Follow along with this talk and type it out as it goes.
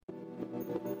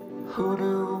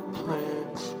Hoodoo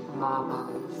plant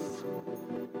mamas,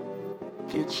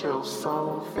 get your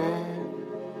soul fed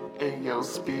and your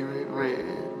spirit read.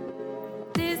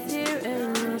 This here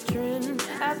ain't no trend.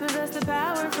 I possess the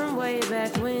power from way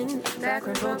back when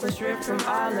folk was stripped from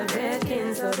all of their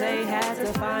kin, so they had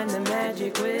to find the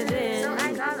magic within.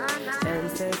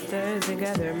 Ancestors and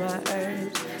gather my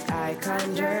herbs, I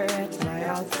conjure at my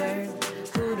altar.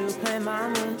 Voodoo plant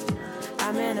mama,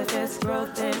 I manifest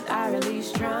growth and I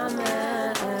release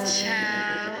trauma.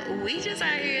 Child, we just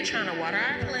out here trying to water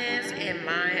our plants and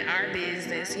mind our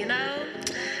business, you know?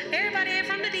 Everybody ain't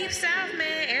from the deep south,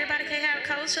 man. Everybody can't have a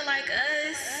culture like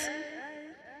us.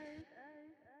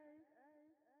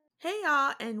 Hey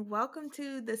y'all, and welcome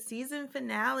to the season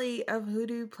finale of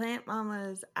Hoodoo Plant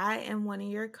Mamas. I am one of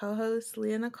your co-hosts,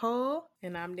 Leah Nicole.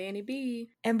 And I'm Danny B.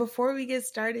 And before we get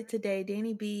started today,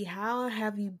 Danny B, how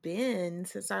have you been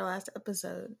since our last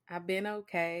episode? I've been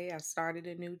okay. I started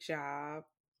a new job.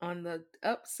 On the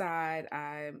upside,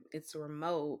 it's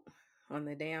remote. On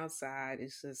the downside,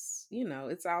 it's just,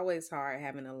 it's always hard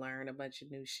having to learn a bunch of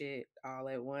new shit all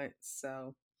at once.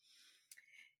 So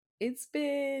it's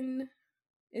been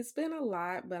a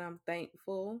lot, but I'm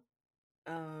thankful.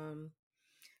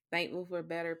 Thankful for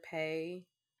better pay.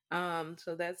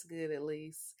 So that's good at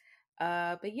least.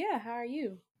 But yeah, how are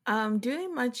you?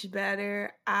 Doing much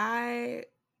better. I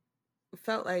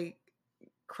felt like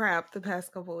crap the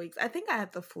past couple of weeks. I think I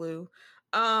had the flu.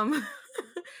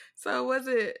 So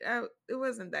it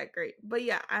wasn't that great. But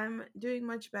yeah, I'm doing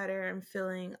much better. I'm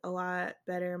feeling a lot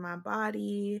better in my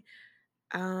body.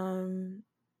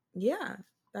 Yeah,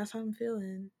 that's how I'm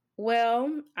feeling.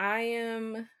 Well, I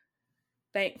am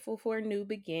thankful for new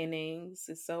beginnings.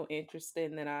 It's so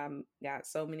interesting that I'm got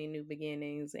so many new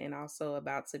beginnings and also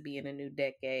about to be in a new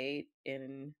decade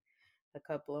in a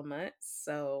couple of months.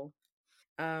 So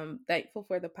thankful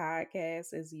for the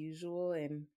podcast as usual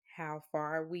and how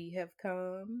far we have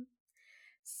come.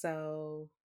 So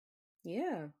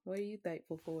yeah, what are you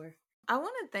thankful for? I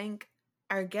want to thank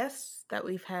our guests that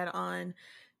we've had on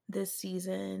this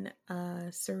season,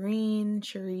 Serene,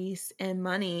 Charisse, and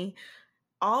Money.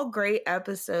 All great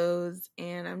episodes,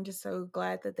 and I'm just so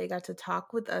glad that they got to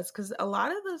talk with us because a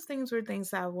lot of those things were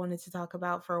things that I wanted to talk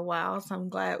about for a while. So I'm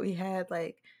glad we had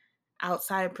like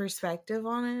outside perspective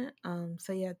on it.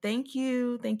 So yeah, thank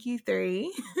you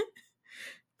three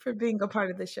for being a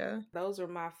part of the show. Those are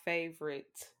my favorite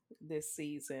this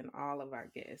season, all of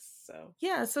our guests. So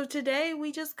Yeah, so today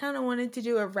we just kind of wanted to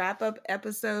do a wrap up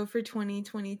episode for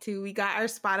 2022. We got our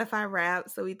Spotify wrap,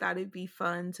 so we thought it'd be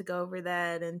fun to go over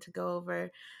that and to go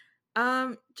over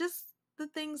just the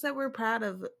things that we're proud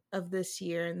of this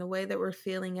year and the way that we're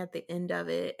feeling at the end of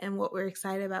it and what we're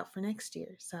excited about for next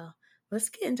year. So let's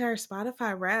get into our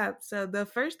Spotify wrap. So the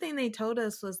first thing they told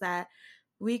us was that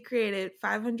we created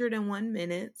 501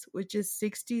 minutes, which is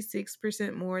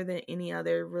 66% more than any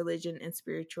other religion and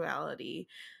spirituality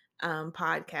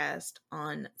podcast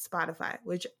on Spotify,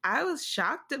 which I was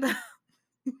shocked about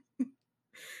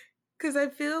because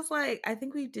it feels like I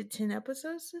think we did 10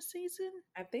 episodes this season.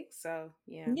 I think so.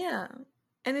 Yeah. Yeah.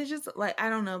 And it's just like I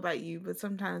don't know about you, but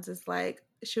sometimes it's like,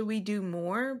 should we do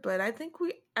more? But I think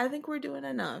we're doing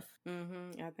enough.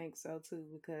 I think so too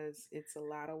because it's a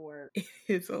lot of work.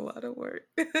 It's a lot of work.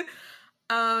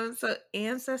 So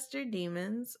Ancestor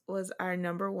Demons was our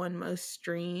number one most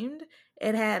streamed.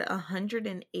 It had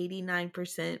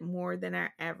 189% more than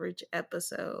our average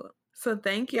episode. So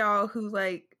thank y'all who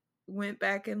like went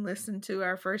back and listened to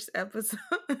our first episode.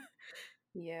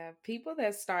 Yeah, people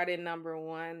that started number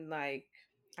one, like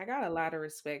I got a lot of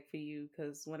respect for you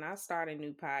because when I start a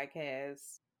new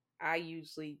podcast, I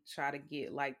usually try to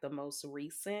get like the most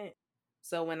recent.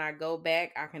 So when I go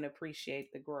back, I can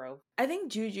appreciate the growth. I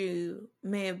think Juju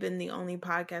may have been the only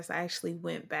podcast I actually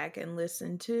went back and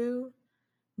listened to.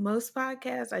 Most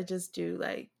podcasts I just do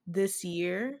like this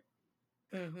year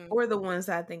or the ones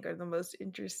I think are the most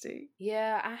interesting.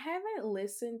 Yeah, I haven't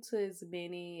listened to as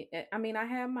many. I mean, I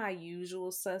have my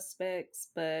usual suspects,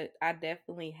 but I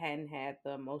definitely hadn't had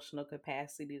the emotional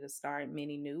capacity to start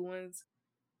many new ones.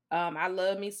 I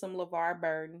love me some LeVar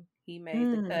Burton. He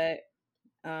made the cut.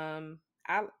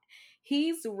 I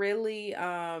he's really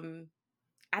I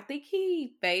think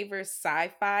he favors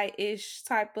sci-fi-ish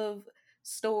type of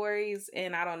stories,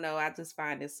 and I don't know, I just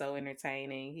find it so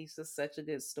entertaining. He's just such a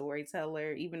good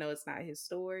storyteller, even though it's not his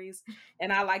stories.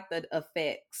 And I like the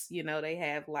effects, they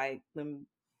have like them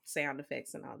sound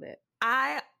effects and all that.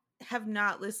 I have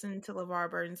not listened to LeVar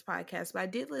Burton's podcast, but I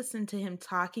did listen to him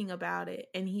talking about it,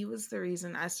 and he was the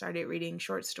reason I started reading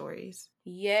short stories.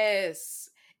 Yes.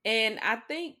 And I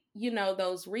think,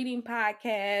 those reading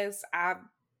podcasts,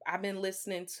 I've been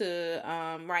listening to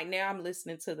right now I'm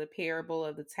listening to the Parable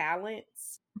of the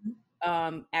Talents.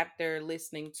 After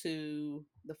listening to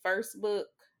the first book,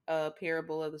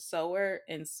 Parable of the Sower.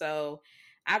 And so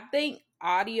I think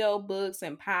audio books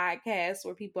and podcasts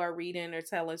where people are reading or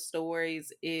telling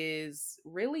stories is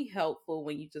really helpful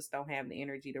when you just don't have the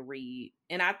energy to read.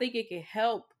 And I think it can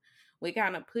help with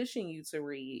kind of pushing you to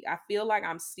read. I feel like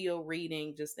I'm still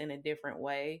reading just in a different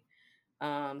way.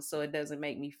 So it doesn't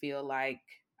make me feel like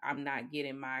I'm not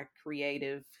getting my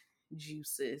creative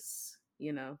juices,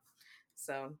 you know.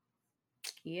 So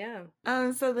yeah.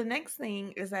 So the next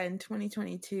thing is that in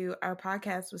 2022, our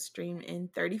podcast was streamed in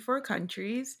 34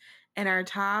 countries, and our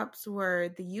tops were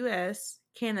the US,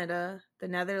 Canada, the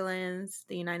Netherlands,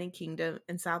 the United Kingdom,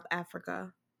 and South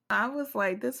Africa. I was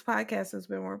like, this podcast has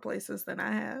been more places than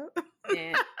I have.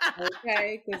 Yeah,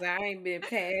 okay, because I ain't been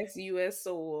past US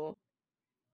soil.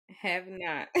 Have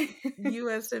not.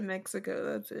 US and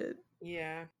Mexico, that's it.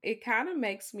 Yeah. It kind of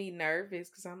makes me nervous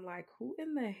because I'm like, who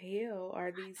in the hell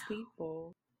are these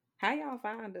people? How y'all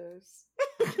find us?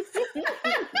 That's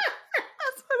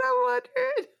what I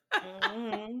wondered.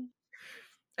 Mm-hmm.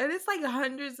 And it's like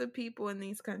hundreds of people in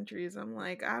these countries. I'm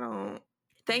like, I don't.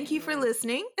 Thank you for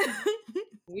listening.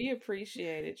 We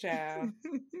appreciate it, child.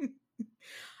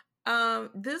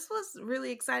 This was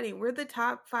really exciting. We're the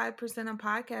top 5% of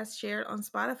podcasts shared on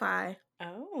Spotify.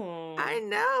 Oh. I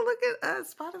know. Look at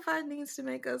us. Spotify needs to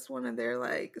make us one of their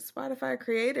like Spotify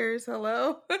creators.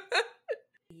 Hello.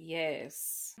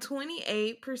 Yes.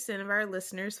 28% of our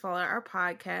listeners follow our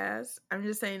podcast. I'm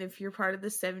just saying, if you're part of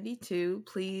the 72,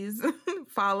 please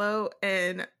follow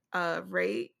and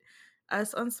rate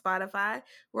us on Spotify.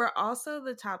 We're also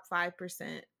the top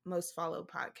 5% most followed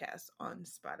podcast on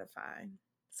Spotify.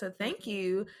 So thank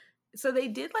you. So they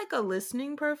did like a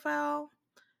listening profile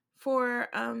for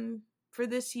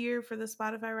this year for the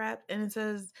Spotify Wrapped, and it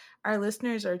says our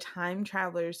listeners are time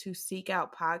travelers who seek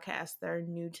out podcasts that are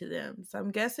new to them. So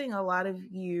I'm guessing a lot of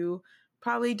you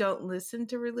probably don't listen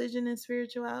to religion and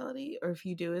spirituality, or if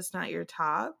you do, it's not your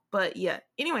top. But yeah,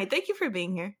 anyway, thank you for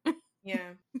being here.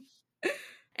 Yeah.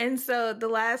 And so the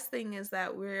last thing is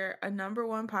that we're a number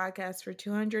one podcast for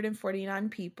 249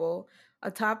 people, a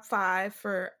top 5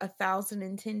 for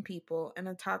 1,010 people, and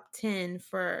a top 10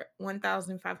 for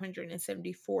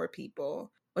 1,574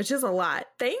 people, which is a lot.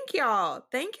 Thank y'all.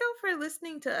 Thank y'all for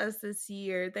listening to us this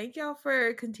year. Thank y'all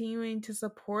for continuing to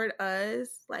support us.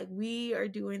 Like, we are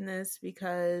doing this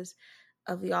because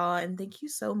of y'all, and thank you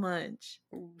so much.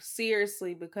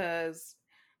 Seriously, because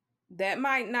that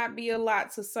might not be a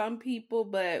lot to some people,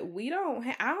 but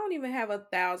I don't even have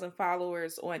 1,000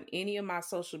 followers on any of my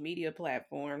social media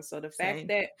platforms. So the fact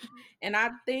that, and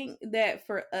I think that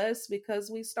for us, because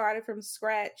we started from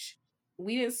scratch,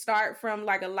 we didn't start from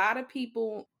like a lot of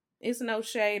people, it's no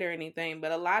shade or anything,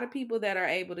 but a lot of people that are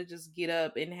able to just get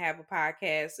up and have a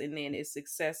podcast and then it's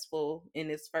successful in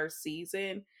its first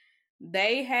season,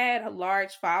 they had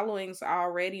large followings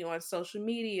already on social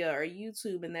media or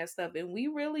YouTube and that stuff. And we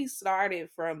really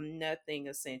started from nothing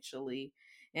essentially.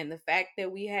 And the fact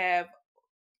that we have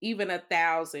even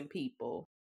 1,000 people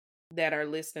that are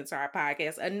listening to our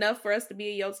podcast, enough for us to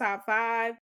be in your top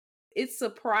 5, it's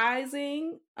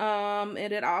surprising. And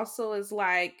it also is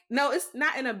like, no, it's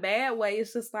not in a bad way.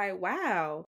 It's just like,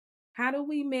 wow, how do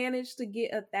we manage to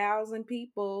get 1,000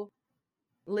 people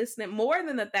listening? More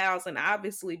than 1,000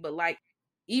 obviously, but like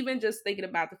even just thinking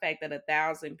about the fact that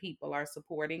 1,000 people are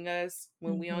supporting us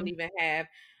when we don't even have,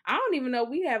 I don't even know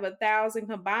we have 1,000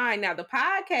 combined. Now the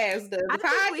podcast does. I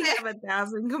think we have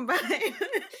 1,000 combined.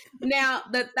 Now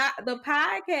the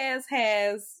podcast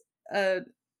has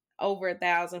over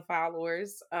 1,000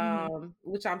 followers,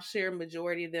 which I'm sure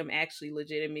majority of them actually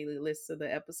legitimately listen to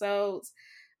the episodes.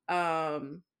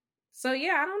 So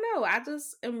yeah, I don't know. I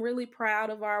just am really proud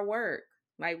of our work.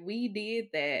 Like, we did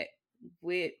that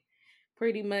with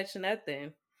pretty much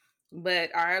nothing but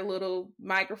our little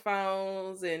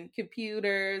microphones and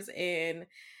computers and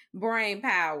brain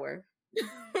power.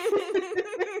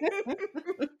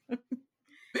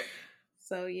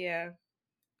 So yeah,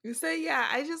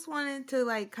 I just wanted to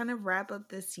like kind of wrap up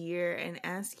this year and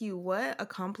ask you, what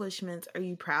accomplishments are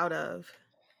you proud of?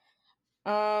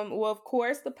 Well, of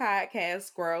course, the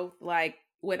podcast growth. Like,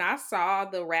 when I saw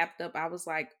the wrapped up, I was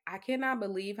like, I cannot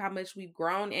believe how much we've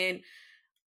grown. And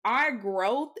our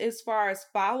growth as far as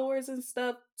followers and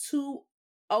stuff,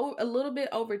 a little bit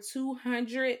over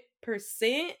 200%.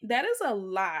 That is a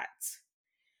lot.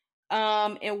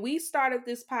 And we started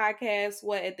this podcast,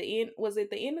 at the end? Was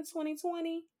it the end of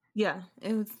 2020? Yeah,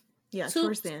 it was,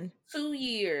 towards the end. 2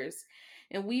 years.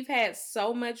 And we've had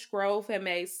so much growth and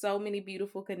made so many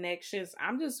beautiful connections.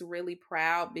 I'm just really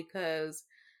proud because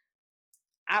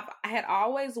I had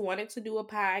always wanted to do a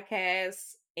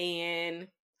podcast, and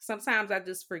sometimes I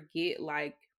just forget,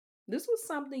 like, this was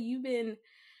something you've been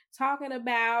talking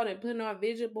about and putting on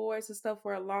vision boards and stuff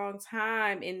for a long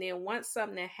time. And then once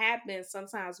something happens,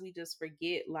 sometimes we just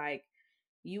forget, like,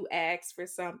 you asked for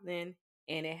something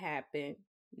and it happened.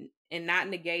 And not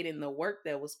negating the work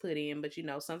that was put in, but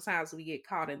sometimes we get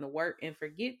caught in the work and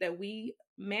forget that we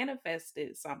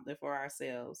manifested something for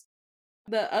ourselves.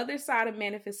 The other side of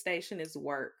manifestation is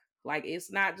work. Like, it's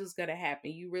not just gonna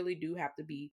happen. You really do have to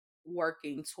be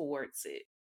working towards it.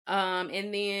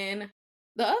 And then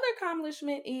the other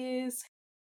accomplishment is,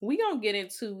 we gonna get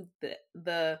into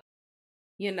the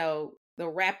the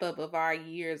wrap up of our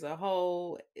year as a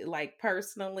whole, like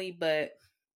personally, but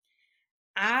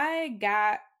I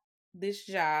got this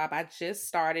job. I just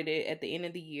started it at the end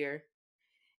of the year.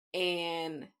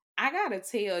 And I gotta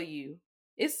tell you,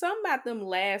 it's something about them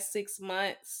last 6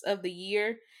 months of the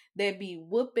year that be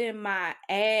whooping my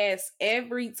ass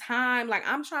every time. Like,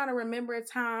 I'm trying to remember a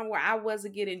time where I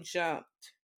wasn't getting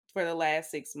jumped for the last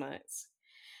 6 months.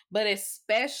 But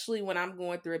especially when I'm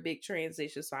going through a big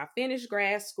transition. So I finished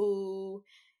grad school.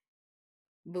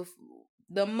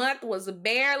 The month was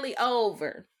barely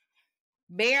over.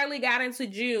 Barely got into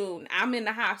June. I'm in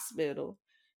the hospital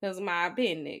because of my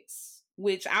appendix,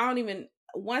 which I don't even,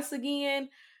 once again,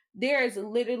 there is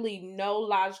literally no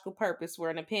logical purpose for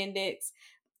an appendix.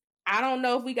 I don't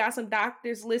know if we got some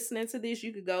doctors listening to this.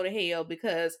 You could go to hell,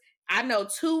 because I know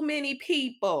too many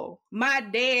people. My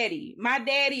daddy,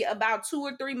 about 2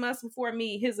 or 3 months before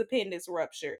me, his appendix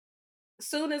ruptured. As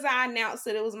soon as I announced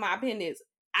that it was my appendix,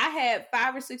 I had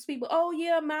 5 or 6 people, oh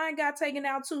yeah, mine got taken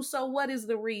out too. So what is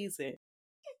the reason?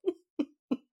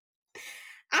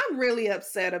 I'm really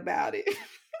upset about it.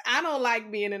 I don't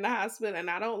like being in the hospital, and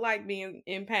I don't like being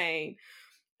in pain,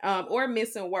 or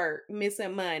missing work,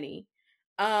 missing money.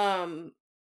 But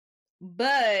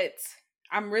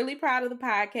I'm really proud of the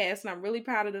podcast, and I'm really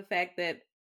proud of the fact that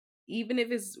even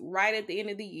if it's right at the end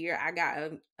of the year, I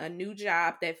got a new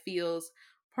job that feels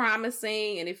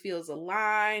promising, and it feels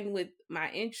aligned with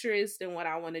my interest and what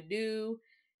I want to do.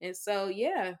 And so,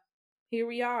 yeah, here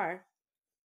we are.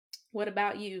 What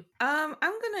about you? I'm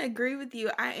gonna agree with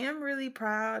you. I am really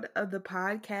proud of the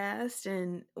podcast,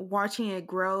 and watching it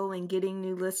grow and getting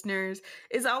new listeners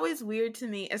is always weird to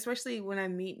me, especially when I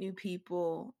meet new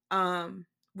people.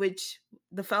 Which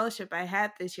the fellowship I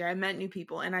had this year, I met new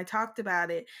people and I talked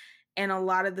about it. And a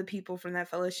lot of the people from that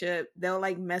fellowship, they'll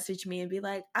like message me and be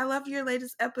like, I love your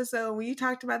latest episode when you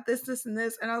talked about this, this, and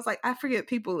this. And I was like, I forget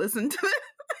people listen to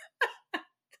it.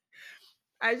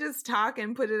 I just talk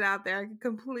and put it out there. I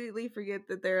completely forget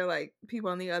that there are like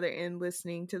people on the other end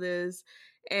listening to this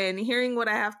and hearing what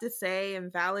I have to say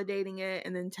and validating it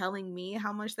and then telling me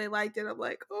how much they liked it. I'm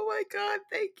like, oh my God,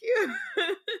 thank you.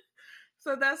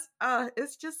 So that's,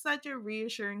 it's just such a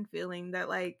reassuring feeling that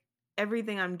like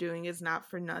everything I'm doing is not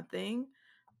for nothing,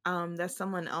 that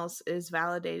someone else is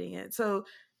validating it. So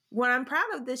what I'm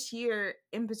proud of this year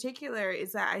in particular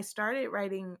is that I started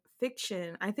writing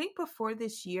fiction. I think before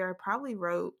this year, I probably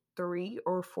wrote 3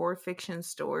 or 4 fiction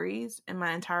stories in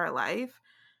my entire life.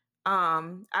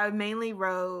 I mainly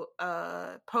wrote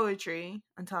poetry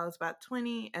until I was about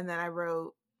 20, and then I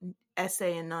wrote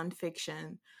essay and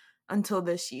nonfiction until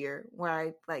this year, where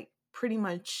I like pretty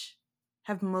much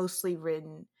have mostly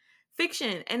written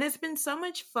fiction, and it's been so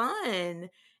much fun,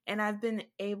 and I've been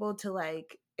able to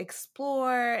like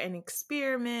explore and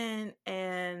experiment,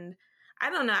 and I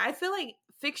don't know, I feel like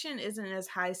fiction isn't as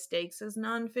high stakes as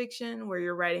nonfiction, where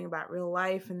you're writing about real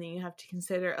life and then you have to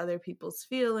consider other people's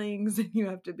feelings, and you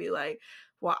have to be like,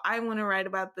 well, I want to write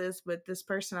about this, but this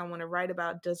person I want to write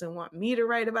about doesn't want me to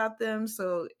write about them,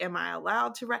 so am I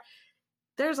allowed to write?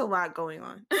 There's a lot going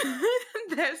on.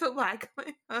 There's a lot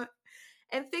going on.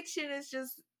 And fiction is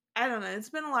just, I don't know, it's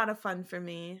been a lot of fun for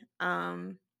me.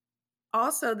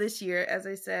 Also this year, as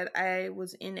I said, I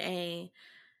was in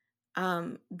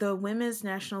the Women's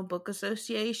National Book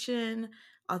Association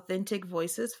Authentic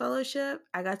Voices Fellowship.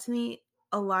 I got to meet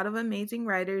a lot of amazing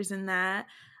writers in that.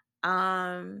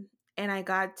 And I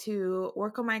got to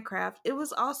work on my craft. It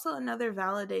was also another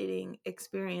validating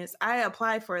experience. I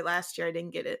applied for it last year. I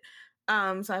didn't get it.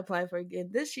 So I applied for it again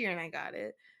this year and I got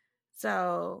it.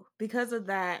 So because of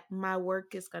that, my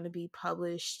work is going to be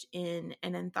published in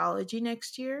an anthology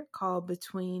next year called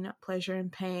Between Pleasure and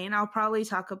Pain. I'll probably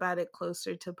talk about it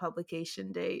closer to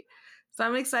publication date. So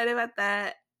I'm excited about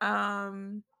that.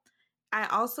 I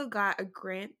also got a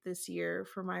grant this year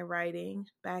for my writing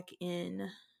back in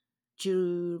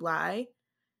July.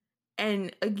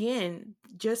 And again,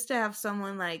 just to have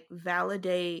someone like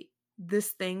validate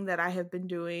this thing that I have been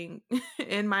doing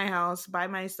in my house by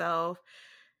myself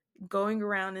going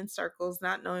around in circles,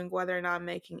 not knowing whether or not I'm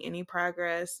making any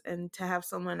progress, and to have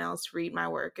someone else read my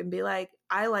work and be like,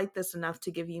 I like this enough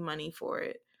to give you money for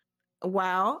it.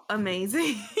 Wow,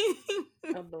 amazing.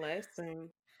 A blessing.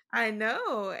 I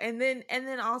know. And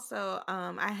then also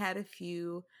I had a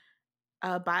few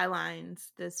bylines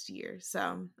this year.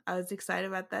 So I was excited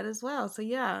about that as well. So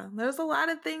yeah, there's a lot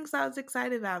of things I was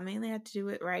excited about. Mainly had to do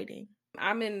with writing.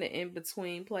 I'm in the in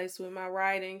between place with my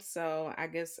writing, so I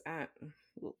guess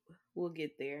we'll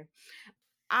get there.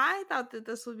 I thought that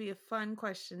this would be a fun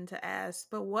question to ask,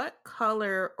 but what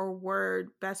color or word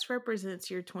best represents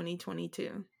your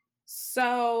 2022?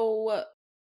 So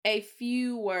a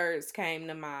few words came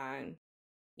to mind,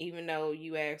 even though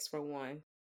you asked for one: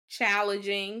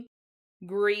 challenging,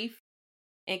 grief,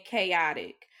 and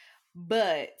chaotic.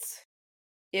 But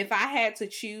if I had to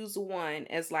choose one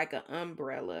as like an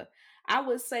umbrella, I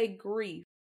would say grief.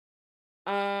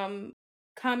 Um,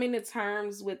 Coming to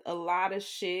terms with a lot of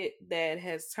shit that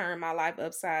has turned my life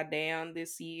upside down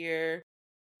this year.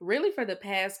 Really for the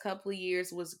past couple of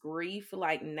years was grief,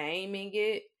 like naming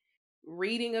it,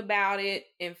 reading about it,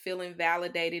 and feeling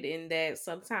validated in that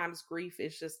sometimes grief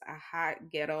is just a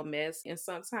hot ghetto mess, and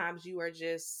sometimes you are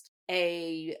just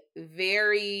a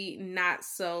very not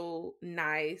so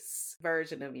nice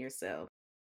version of yourself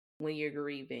when you're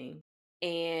grieving,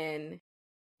 and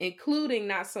including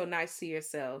not so nice to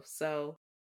yourself. So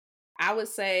I would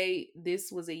say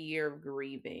this was a year of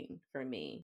grieving for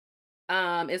me.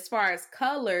 As far as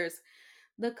colors,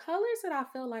 the colors that I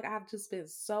feel like I've just been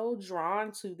so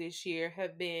drawn to this year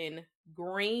have been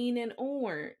green and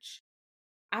orange.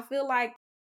 I feel like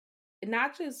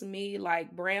not just me,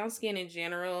 like brown skin in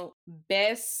general,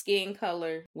 best skin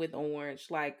color with orange.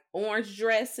 Like orange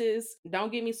dresses,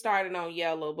 don't get me started on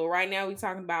yellow, but right now we're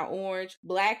talking about orange.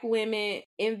 Black women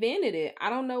invented it. I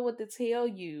don't know what to tell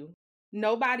you.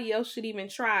 Nobody else should even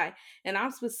try. And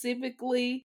I'm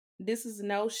specifically, this is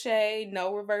no shade,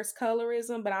 no reverse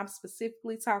colorism, but I'm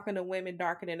specifically talking to women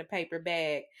darker than a paper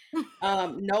bag.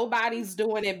 Nobody's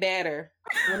doing it better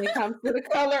when it comes to the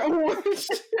color orange.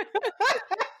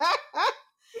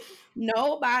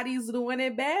 Nobody's doing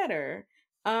it better.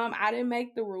 I didn't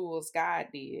make the rules, God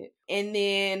did. And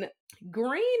then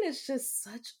green is just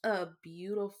such a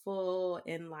beautiful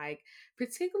and like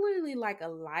particularly like a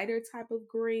lighter type of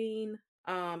green,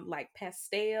 like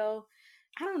pastel.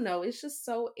 I don't know, it's just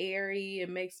so airy. It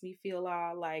makes me feel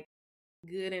all like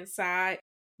good inside.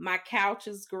 My couch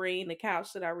is green, the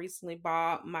couch that I recently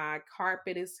bought. My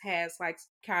carpet has like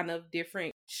kind of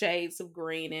different shades of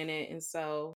green in it. And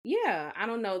so, yeah, I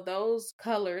don't know. Those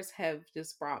colors have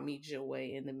just brought me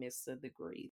joy in the midst of the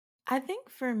grief. I think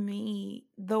for me,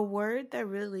 the word that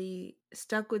really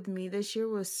stuck with me this year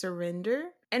was surrender.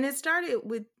 And it started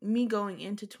with me going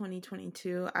into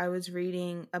 2022. I was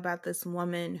reading about this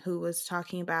woman who was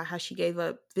talking about how she gave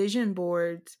up vision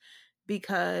boards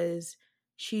because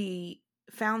she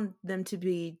found them to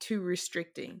be too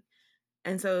restricting.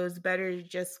 And so it was better to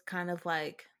just kind of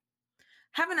like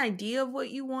have an idea of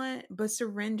what you want, but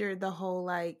surrender the whole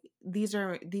like these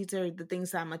are the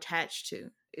things that I'm attached to.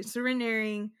 It's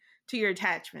surrendering to your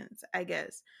attachments, I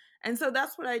guess. And so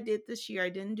that's what I did this year. I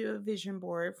didn't do a vision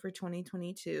board for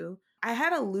 2022. I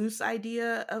had a loose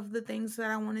idea of the things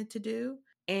that I wanted to do,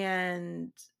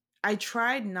 and I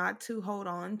tried not to hold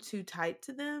on too tight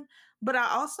to them, but I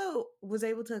also was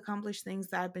able to accomplish things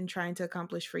that I've been trying to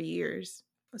accomplish for years.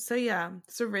 So yeah,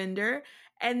 surrender.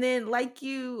 And then like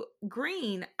you,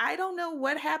 green. I don't know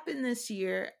what happened this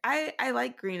year. I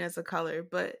like green as a color,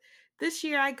 but this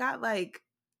year I got like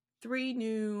 3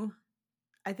 new,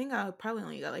 I think I probably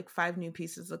only got like 5 new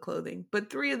pieces of clothing, but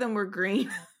 3 of them were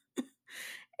green.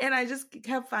 And I just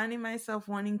kept finding myself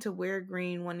wanting to wear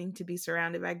green, wanting to be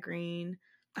surrounded by green.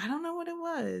 I don't know what it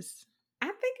was. I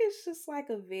think it's just like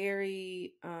a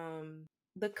very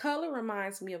the color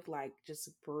reminds me of like just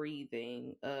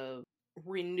breathing, of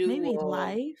Maybe renewal,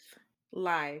 life.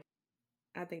 life.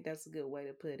 I think that's a good way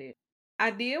to put it.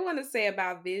 I did want to say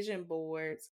about vision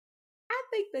boards, I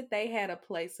think that they had a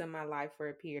place in my life for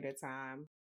a period of time,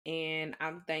 and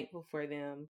I'm thankful for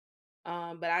them.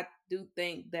 But I do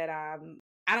think that I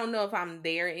don't know if I'm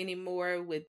there anymore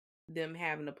with them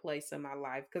having a place in my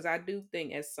life, because I do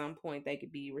think at some point they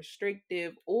could be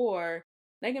restrictive or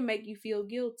they can make you feel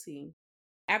guilty.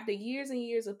 After years and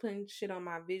years of putting shit on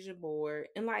my vision board,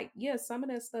 and like, yeah, some of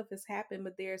that stuff has happened,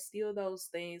 but there are still those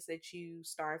things that you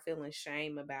start feeling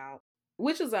shame about,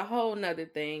 which is a whole nother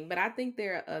thing. But I think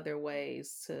there are other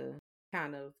ways to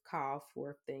kind of call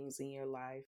forth things in your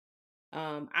life.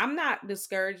 I'm not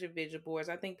discouraged of vision boards.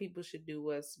 I think people should do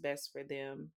what's best for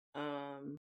them.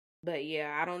 But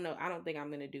yeah, I don't know. I don't think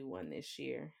I'm gonna do one this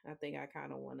year. I think I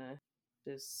kind of want to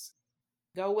just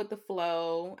go with the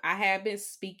flow. I have been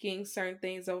speaking certain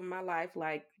things over my life,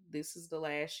 like this is the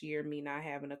last year me not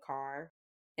having a car.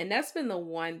 And that's been the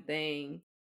one thing.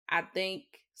 I think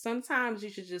sometimes you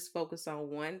should just focus on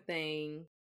one thing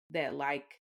that,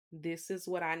 like, this is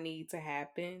what I need to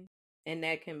happen. And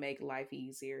that can make life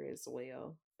easier as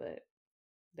well. But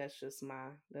that's just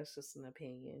an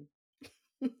opinion.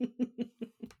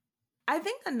 I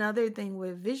think another thing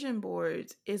with vision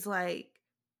boards is like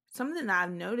something that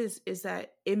I've noticed is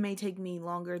that it may take me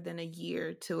longer than a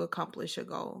year to accomplish a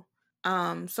goal.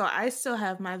 So I still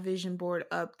have my vision board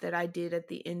up that I did at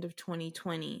the end of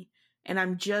 2020, and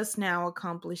I'm just now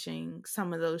accomplishing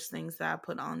some of those things that I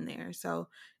put on there. So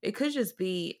it could just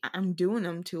be I'm doing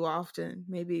them too often.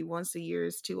 Maybe once a year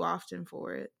is too often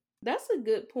for it. That's a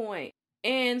good point.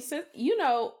 And since,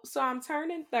 so I'm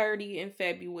turning 30 in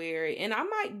February, and I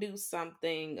might do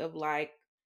something of like,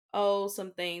 oh,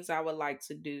 some things I would like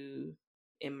to do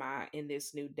in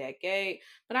this new decade.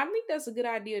 But I think that's a good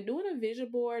idea. Doing a vision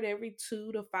board every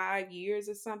 2 to 5 years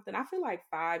or something. I feel like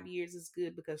 5 years is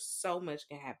good because so much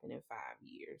can happen in 5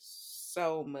 years.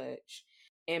 So much.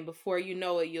 And before you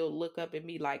know it, you'll look up and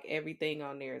be like, everything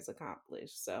on there is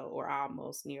accomplished. So, or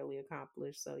almost nearly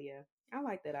accomplished. So yeah, I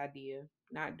like that idea.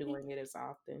 Not doing it as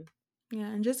often. Yeah,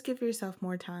 and just give yourself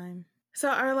more time. So,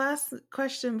 our last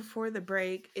question before the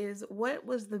break is what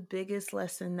was the biggest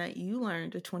lesson that you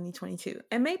learned of 2022?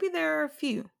 And maybe there are a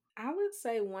few. I would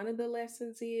say one of the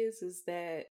lessons is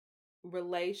that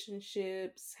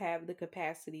relationships have the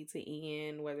capacity to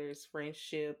end, whether it's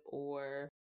friendship or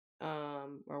a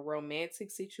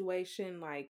romantic situation.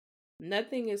 Like,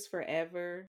 nothing is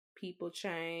forever. People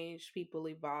change, people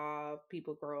evolve,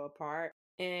 people grow apart.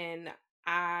 And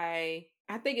I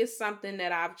think it's something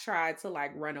that I've tried to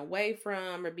like run away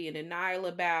from or be in denial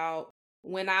about.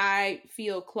 When I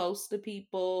feel close to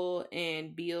people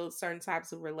and build certain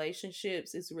types of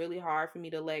relationships, it's really hard for me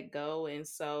to let go. And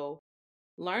so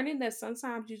learning that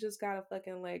sometimes you just gotta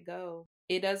fucking let go.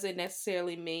 It doesn't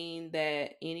necessarily mean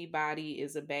that anybody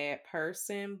is a bad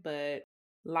person, but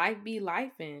life be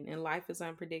lifing and life is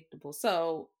unpredictable.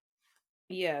 So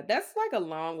yeah, that's like a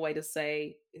long way to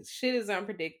say shit is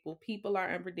unpredictable. People are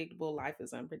unpredictable. Life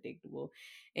is unpredictable.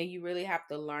 And you really have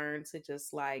to learn to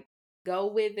just like go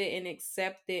with it and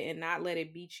accept it and not let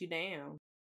it beat you down.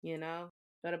 You know?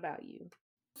 What about you?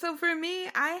 So, for me,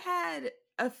 I had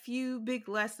a few big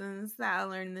lessons that I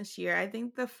learned this year. I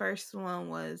think the first one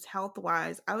was health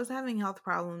wise. I was having health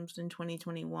problems in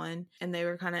 2021 and they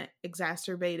were kind of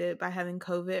exacerbated by having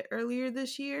COVID earlier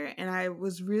this year. And I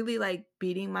was really like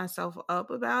beating myself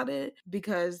up about it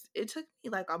because it took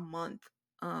me like a month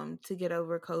to get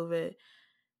over COVID.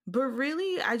 But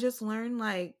really, I just learned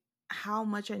like how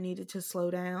much I needed to slow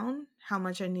down, how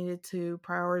much I needed to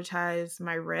prioritize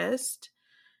my rest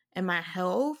and my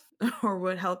health or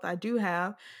what health I do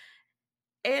have,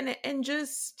 and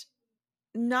just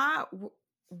not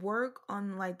work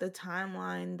on like the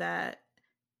timeline that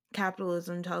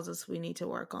capitalism tells us we need to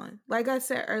work on. Like I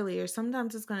said earlier,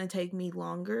 sometimes it's going to take me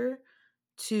longer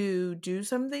to do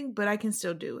something, but I can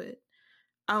still do it.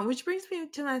 Which brings me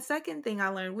to my second thing I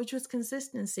learned, which was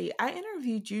consistency. I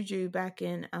interviewed Juju back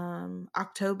in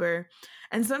October,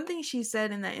 and something she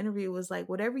said in that interview was like,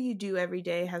 whatever you do every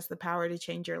day has the power to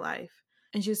change your life.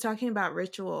 And she was talking about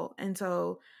ritual. And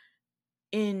so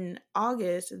in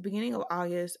August, at the beginning of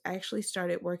August, I actually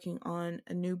started working on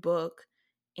a new book,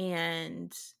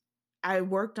 and I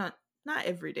worked on not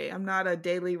every day. I'm not a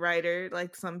daily writer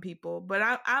like some people, but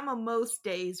I'm a most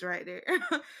days writer.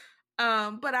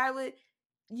 But I would,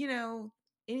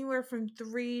 anywhere from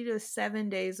 3 to 7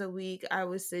 days a week, I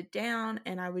would sit down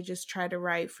and I would just try to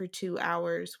write for 2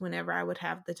 hours whenever I would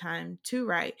have the time to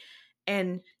write,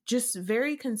 and just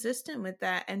very consistent with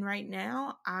that. And right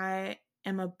now, I'm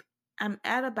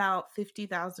at about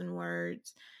 50,000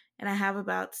 words, and I have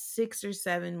about 6 or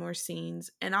 7 more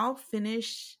scenes, and I'll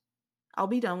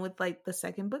be done with like the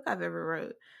second book I've ever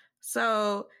wrote.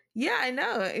 So yeah, I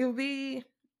know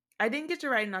I didn't get to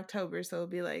write in October, so it'll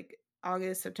be like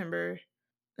August, September,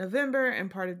 November,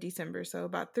 and part of December. So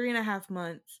about 3.5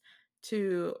 months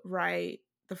to write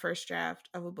the first draft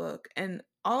of a book. And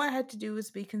all I had to do was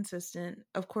be consistent.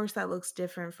 Of course, that looks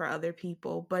different for other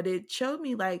people, but it showed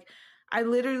me like I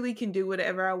literally can do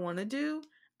whatever I want to do.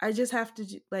 I just have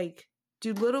to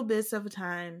do little bits of a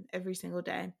time every single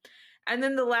day. And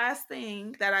then the last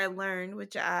thing that I learned,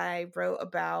 which I wrote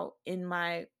about in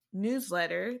my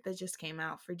newsletter that just came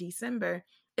out for December,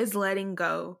 is letting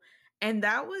go. And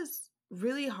that was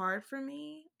really hard for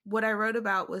me. What I wrote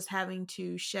about was having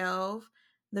to shelve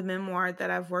the memoir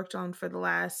that I've worked on for the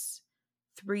last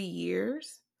 3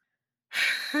 years.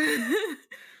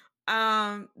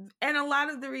 And a lot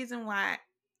of the reason why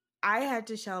I had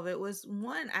to shelve it was,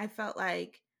 one, I felt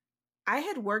like I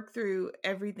had worked through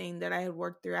everything that I had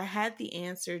worked through. I had the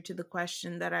answer to the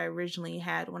question that I originally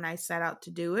had when I set out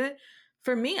to do it.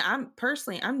 For me, I'm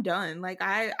done. Like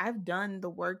I've done the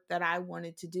work that I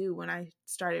wanted to do when I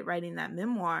started writing that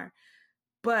memoir.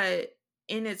 But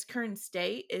in its current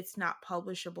state, it's not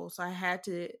publishable. So I had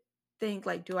to think,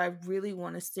 like, do I really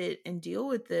want to sit and deal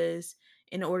with this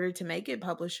in order to make it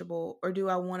publishable, or do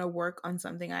I want to work on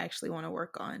something I actually want to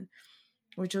work on?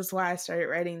 Which was why I started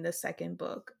writing the second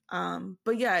book.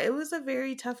 But yeah, it was a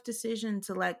very tough decision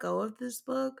to let go of this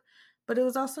book, but it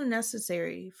was also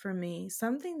necessary for me.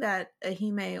 Something that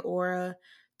Ahime Ora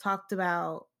talked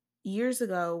about years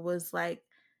ago was like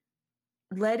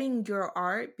letting your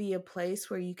art be a place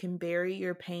where you can bury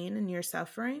your pain and your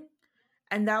suffering.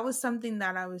 And that was something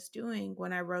that I was doing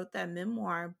when I wrote that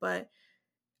memoir. But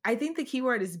I think the key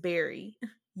word is bury.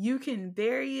 You can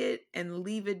bury it and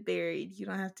leave it buried. You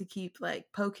don't have to keep like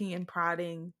poking and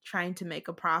prodding, trying to make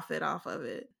a profit off of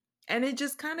it. And it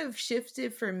just kind of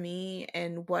shifted for me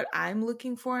and what I'm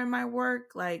looking for in my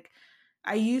work. Like,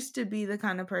 I used to be the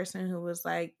kind of person who was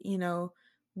like,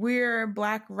 we're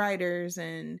Black writers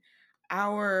and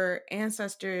our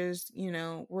ancestors,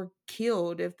 were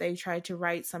killed if they tried to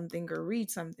write something or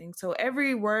read something. So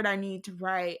every word I need to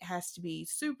write has to be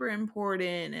super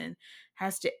important and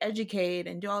has to educate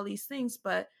and do all these things.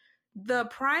 But the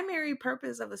primary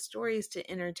purpose of a story is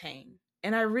to entertain.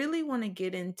 And I really want to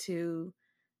get into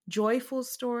joyful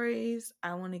stories.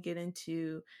 I want to get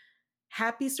into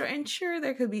happy stories. And sure,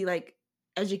 there could be like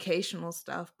educational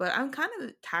stuff, but I'm kind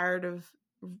of tired of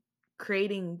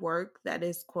creating work that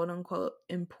is quote unquote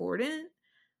important.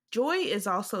 Joy is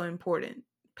also important.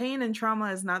 Pain and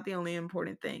trauma is not the only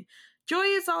important thing. Joy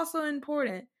is also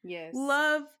important. Yes.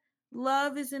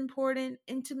 Love is important.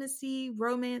 Intimacy,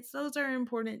 romance, those are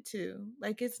important too.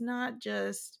 Like, it's not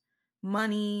just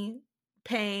money,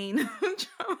 pain,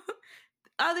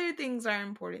 other things are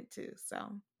important too.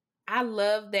 So I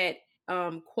love that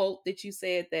quote that you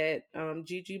said that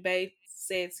Jujubee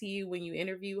said to you when you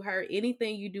interview her.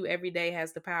 Anything you do every day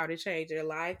has the power to change your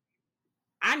life.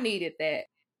 I needed that.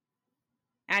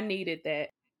 And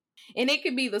it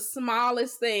could be the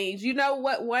smallest things. You know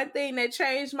what? One thing that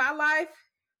changed my life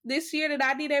this year that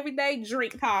I did every day,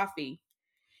 drink coffee.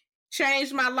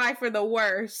 Changed my life for the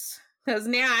worse. Because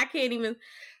now I can't even,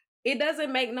 it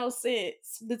doesn't make no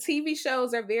sense. The TV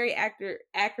shows are very accurate.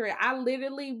 I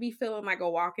literally be feeling like a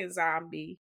walking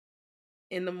zombie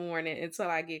in the morning until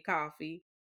I get coffee.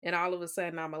 And all of a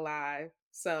sudden I'm alive.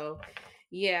 So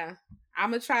yeah, I'm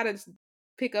going to try to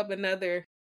pick up another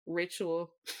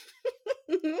ritual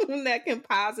that can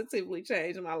positively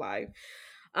change my life.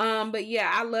 But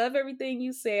yeah, I love everything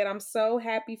you said. I'm so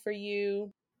happy for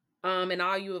you. And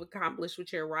all you have accomplished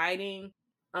with your writing.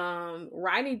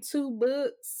 Writing 2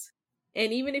 books,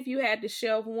 and even if you had to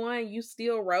shelve one, you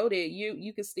still wrote it.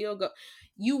 You can still go.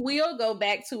 You will go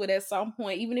back to it at some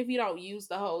point, even if you don't use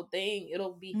the whole thing.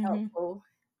 It'll be helpful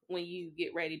when you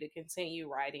get ready to continue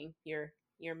writing your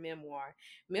memoir.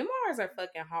 Memoirs are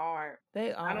fucking hard.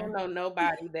 They are. I don't know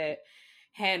nobody that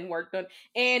hadn't worked on.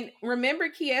 And remember,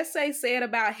 Kiese said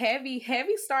about Heavy.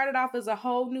 Heavy started off as a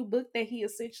whole new book that he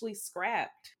essentially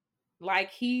scrapped.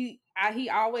 Like he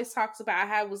always talks about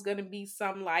how it was going to be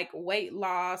some like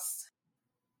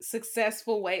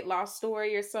successful weight loss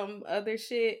story or some other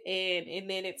shit, and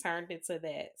then it turned into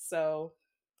that. So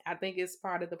I think it's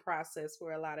part of the process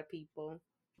for a lot of people.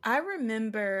 I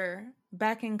remember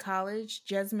back in college,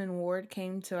 Jesmyn Ward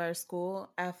came to our school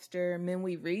after Men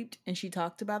We Reaped, and she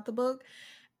talked about the book,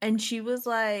 and she was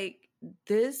like,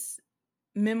 this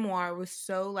memoir was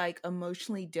so like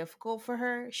emotionally difficult for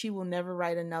her, she will never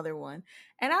write another one.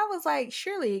 And I was like,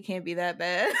 surely it can't be that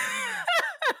bad.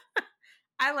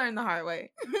 I learned the hard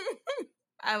way.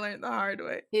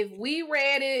 If we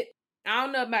read it, I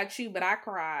don't know about you, but I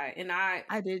cried. And I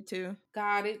did too.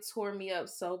 God, it tore me up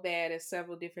so bad at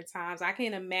several different times. I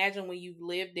can't imagine when you've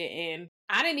lived it. And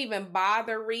I didn't even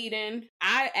bother reading.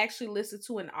 I actually listened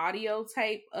to an audio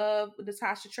tape of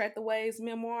Natasha Trethewey's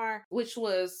memoir, which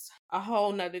was a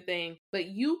whole nother thing. But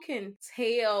you can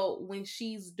tell when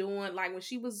she's doing, like when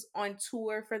she was on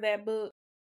tour for that book,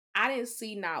 I didn't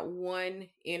see not one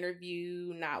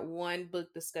interview, not one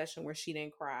book discussion where she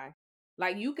didn't cry.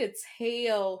 Like you could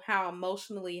tell how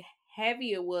emotionally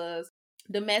heavy it was.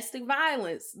 Domestic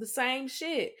violence, the same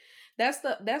shit. That's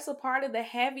a part of the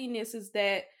heaviness, is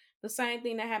that the same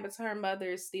thing that happened to her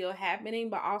mother is still happening,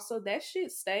 but also that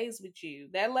shit stays with you.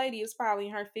 That lady is probably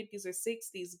in her 50s or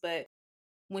 60s, but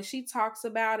when she talks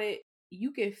about it,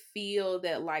 you can feel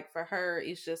that, like, for her,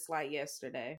 it's just like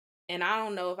yesterday. And I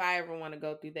don't know if I ever want to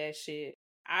go through that shit.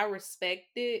 I respect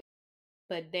it,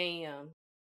 but damn,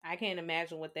 I can't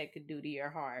imagine what that could do to your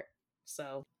heart.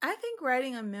 So I think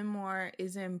writing a memoir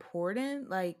is important.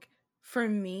 Like, for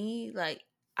me, like,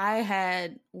 I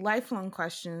had lifelong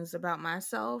questions about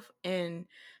myself, and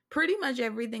pretty much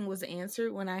everything was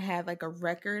answered when I had like a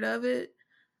record of it,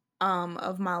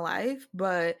 of my life.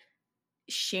 But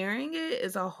sharing it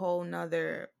is a whole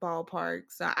nother ballpark.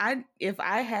 So if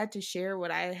I had to share what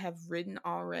I have written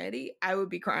already, I would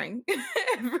be crying.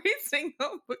 Every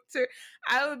single book tour,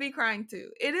 I would be crying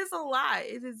too. It is a lot.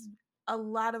 It is a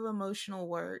lot of emotional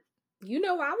work. you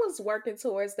know, I was working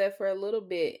towards that for a little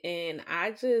bit, and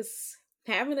I just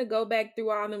having to go back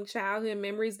through all them childhood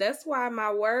memories. That's why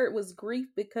my word was grief,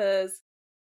 because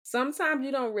sometimes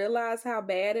you don't realize how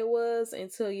bad it was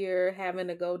until you're having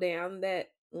to go down that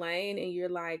lane and you're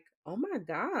like, oh my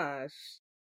gosh.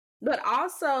 But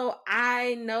also,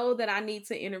 I know that I need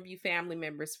to interview family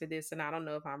members for this, and I don't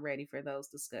know if I'm ready for those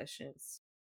discussions.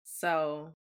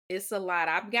 So it's a lot.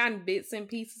 I've gotten bits and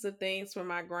pieces of things from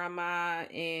my grandma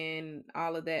and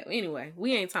all of that. Anyway,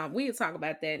 we'll talk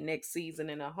about that next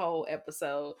season in a whole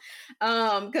episode.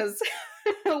 Because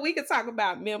we could talk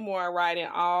about memoir writing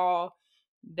all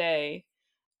day.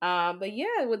 But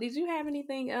yeah, well, did you have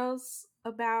anything else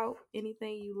about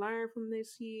anything you learned from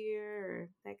this year or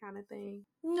that kind of thing?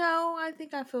 No, I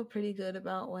think I feel pretty good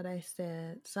about what I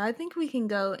said. So I think we can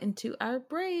go into our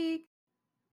break.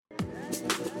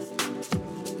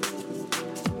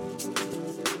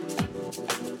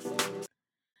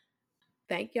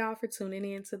 Thank y'all for tuning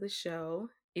in to the show.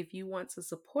 If you want to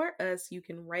support us, you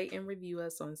can rate and review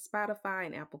us on Spotify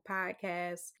and Apple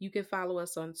Podcasts. You can follow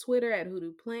us on Twitter at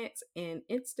Hoodoo Plants and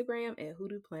Instagram at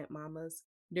Hoodoo Plant Mamas.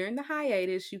 During the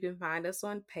hiatus, you can find us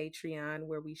on Patreon,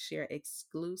 where we share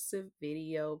exclusive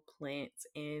video, plants,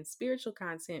 and spiritual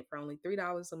content for only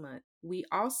 $3 a month. We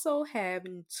also have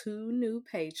 2 new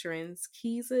patrons,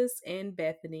 Keezus and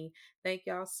Bethany. Thank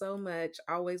y'all so much.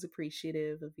 Always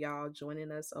appreciative of y'all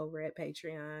joining us over at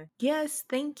Patreon. Yes,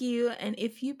 thank you. And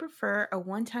if you prefer a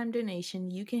one-time donation,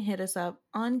 you can hit us up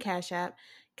on Cash App,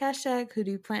 #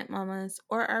 Hoodoo Plant Mamas,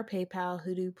 or our PayPal,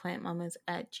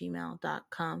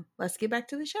 hoodooplantmamas@gmail.com. Let's get back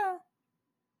to the show.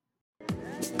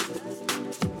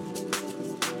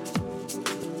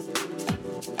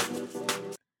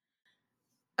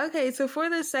 Okay, so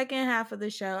for the second half of the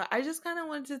show, I just kind of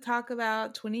wanted to talk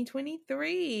about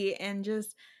 2023 and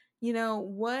just,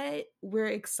 what we're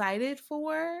excited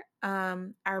for,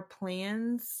 our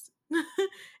plans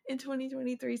in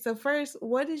 2023. So first,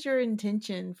 what is your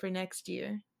intention for next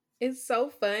year? It's so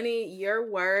funny.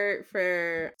 Your word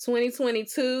for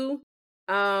 2022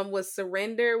 was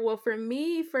surrender. Well, for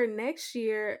me, for next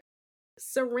year,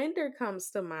 surrender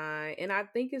comes to mind. And I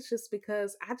think it's just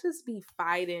because I just be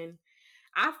fighting.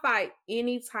 I fight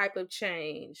any type of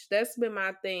change. That's been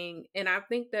my thing. And I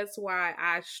think that's why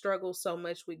I struggle so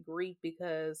much with grief,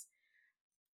 because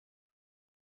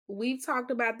we've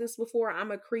talked about this before.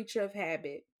 I'm a creature of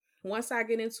habit. Once I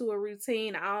get into a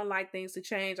routine, I don't like things to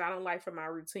change. I don't like for my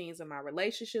routines and my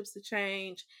relationships to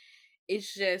change. It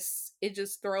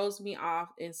just throws me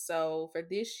off. And so for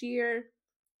this year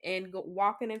and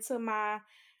walking into my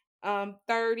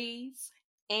 30s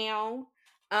and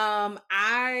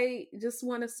I just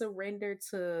want to surrender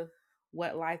to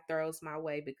what life throws my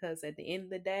way, because at the end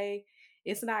of the day,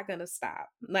 it's not going to stop.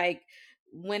 Like,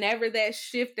 whenever that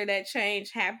shift or that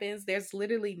change happens, there's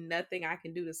literally nothing I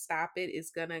can do to stop it.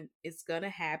 It's gonna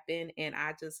happen, and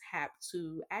I just have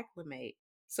to acclimate.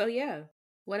 So yeah.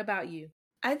 What about you?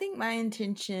 I think my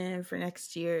intention for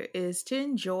next year is to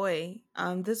enjoy.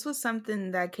 This was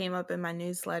something that came up in my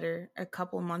newsletter a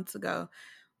couple months ago,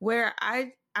 where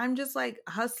I'm just like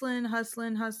hustling,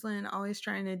 always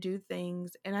trying to do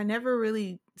things, and I never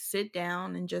really sit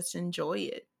down and just enjoy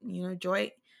it.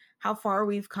 Enjoy how far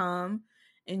we've come,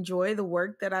 enjoy the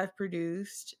work that I've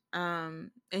produced,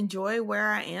 enjoy where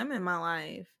I am in my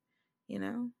life.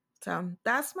 So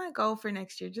that's my goal for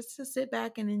next year, just to sit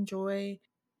back and enjoy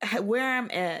where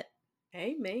I'm at.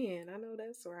 Amen. I know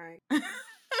that's right.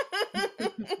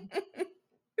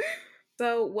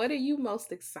 So what are you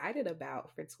most excited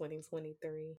about for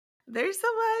 2023? There's so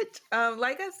much.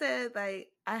 Like I said,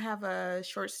 like I have a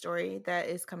short story that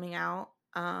is coming out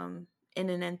in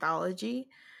an anthology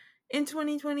in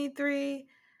 2023.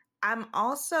 I'm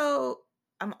almost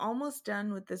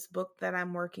done with this book that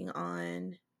I'm working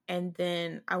on, and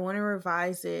then I want to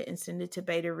revise it and send it to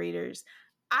beta readers.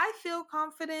 I feel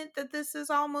confident that this is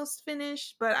almost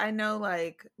finished, but I know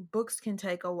like books can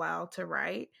take a while to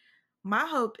write. my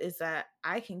hope is that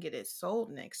I can get it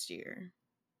sold next year.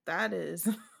 That is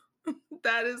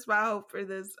that is my hope for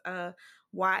this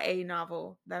YA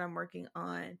novel that I'm working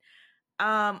on.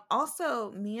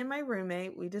 Also, me and my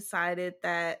roommate, we decided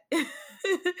that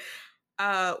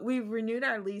we renewed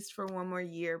our lease for one more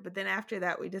year, but then after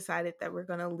that we decided that we're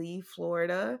going to leave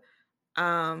Florida,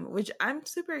 which I'm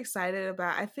super excited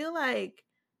about. I feel like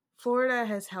Florida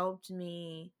has helped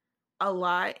me a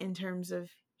lot in terms of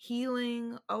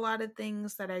healing a lot of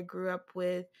things that I grew up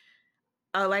with.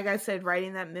 Like I said,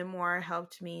 writing that memoir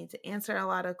helped me to answer a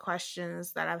lot of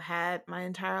questions that I've had my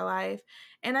entire life.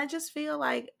 And I just feel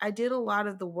like I did a lot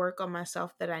of the work on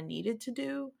myself that I needed to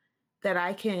do, that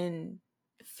I can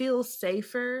feel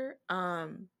safer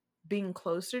being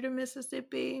closer to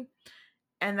Mississippi,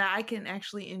 and that I can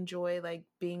actually enjoy like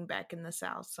being back in the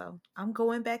South. So I'm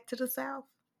going back to the South.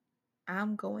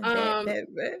 I'm going back.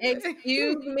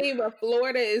 Excuse me, but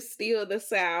Florida is still the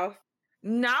South.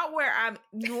 Not where I'm.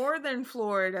 Northern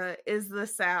Florida is the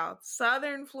South.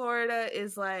 Southern Florida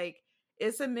is like,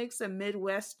 it's a mix of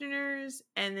Midwesterners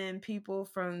and then people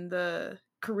from the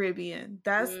Caribbean.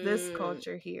 That's this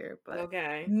culture here. But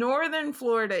okay, Northern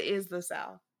Florida is the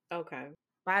South. Okay.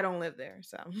 I don't live there,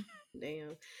 so.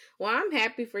 Damn. Well, I'm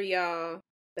happy for y'all,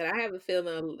 but I have a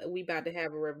feeling we about to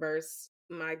have a reverse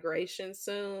migration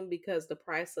soon because the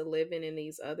price of living in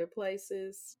these other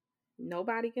places,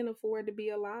 nobody can afford to be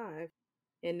alive.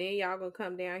 And then y'all gonna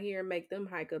come down here and make them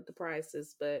hike up the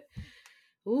prices. But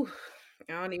ooh,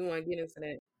 I don't even want to get into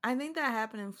that. I think that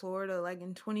happened in Florida, like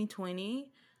in 2020.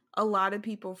 A lot of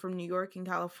people from New York and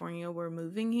California were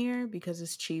moving here because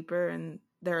it's cheaper and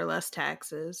there are less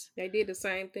taxes. They did the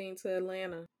same thing to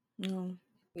Atlanta. No.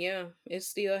 Yeah, it's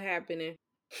still happening.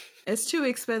 It's too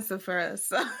expensive for us.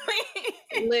 So.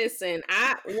 Listen,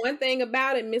 one thing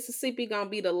about it, Mississippi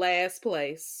gonna be the last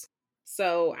place.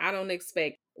 So I don't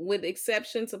expect, with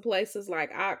exception to places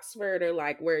like Oxford or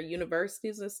like where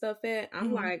universities and stuff at,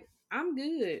 I'm like, I'm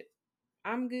good.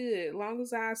 I'm good. As long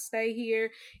as I stay here,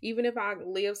 even if I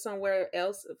live somewhere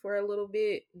else for a little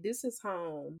bit, this is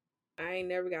home. I ain't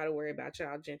never got to worry about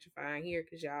y'all gentrifying here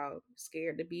because y'all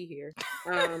scared to be here.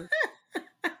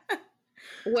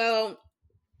 Well,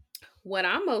 what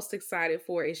I'm most excited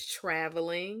for is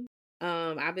traveling.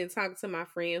 I've been talking to my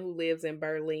friend who lives in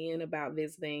Berlin about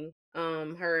visiting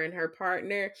her and her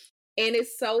partner. And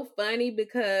it's so funny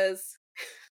because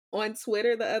on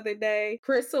Twitter the other day,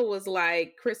 Crystal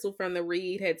from the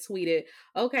Read had tweeted,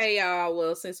 okay, y'all,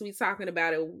 well, since we talking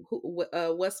about it,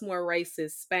 what's more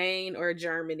racist, Spain or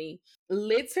Germany?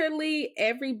 Literally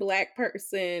every Black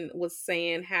person was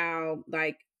saying how,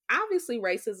 like, obviously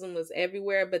racism was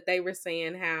everywhere, but they were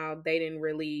saying how they didn't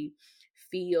really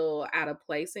feel out of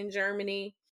place in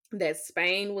Germany, that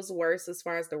Spain was worse as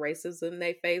far as the racism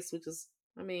they faced, which is,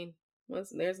 I mean,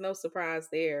 there's no surprise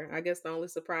there. I guess the only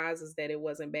surprise is that it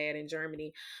wasn't bad in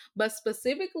Germany. But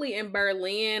specifically in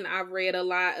Berlin, I've read a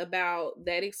lot about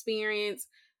that experience.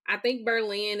 I think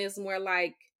Berlin is more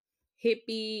like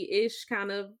hippie-ish,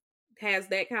 kind of has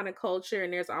that kind of culture,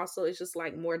 and there's also, it's just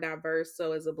like more diverse.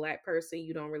 So as a Black person,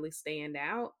 you don't really stand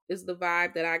out, is the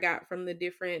vibe that I got from the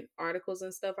different articles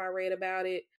and stuff I read about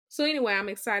it. So anyway, I'm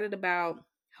excited about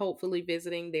hopefully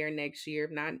visiting there next year.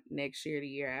 Not next year, the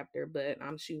year after, but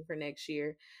I'm shooting for next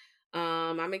year.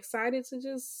 I'm excited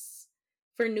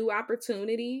for new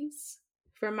opportunities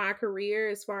for my career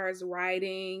as far as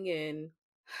writing and,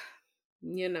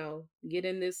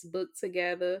 getting this book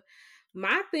together.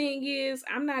 My thing is,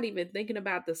 I'm not even thinking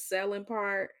about the selling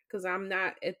part because I'm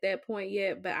not at that point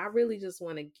yet, but I really just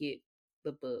want to get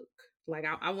the book. Like,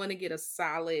 I want to get a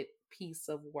solid piece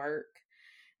of work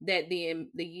that then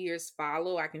the years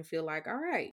follow, I can feel like, all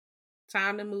right,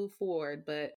 time to move forward.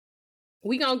 But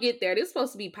we gonna get there. This is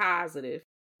supposed to be positive.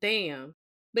 Damn.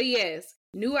 But yes,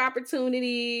 new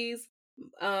opportunities,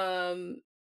 my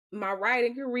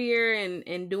writing career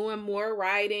and doing more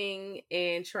writing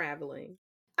and traveling.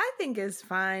 I think it's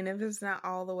fine if it's not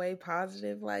all the way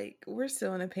positive. Like, we're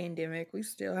still in a pandemic. We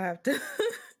still have to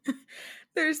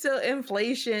there's still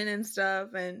inflation and stuff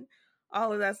and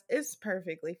all of that. It's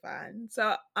perfectly fine.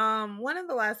 So one of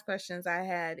the last questions I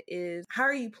had is, how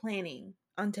are you planning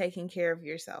on taking care of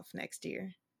yourself next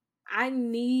year? I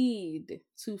need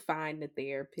to find a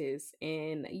therapist,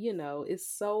 and it's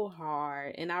so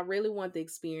hard, and I really want the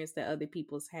experience that other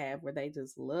people's have where they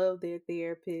just love their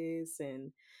therapists,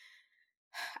 and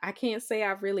I can't say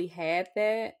I've really had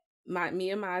that.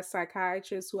 Me and my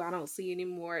psychiatrist, who I don't see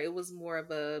anymore, it was more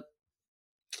of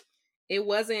it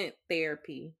wasn't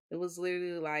therapy. It was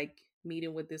literally like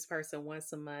meeting with this person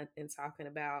once a month and talking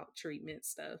about treatment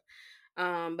stuff.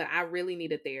 But I really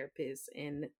need a therapist.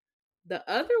 And the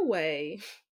other way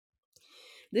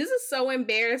This is so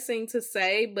embarrassing to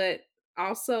say, but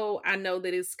also I know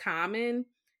that it's common.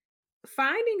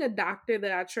 Finding a doctor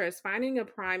that I trust, finding a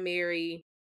primary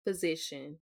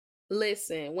physician.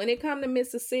 Listen, when it come to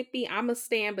Mississippi, I'ma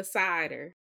stand beside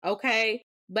her. Okay?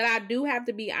 But I do have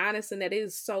to be honest in that it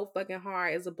is so fucking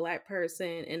hard as a Black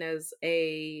person and as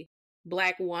a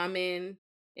Black woman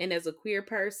and as a queer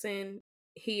person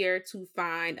here to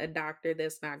find a doctor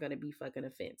that's not going to be fucking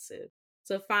offensive.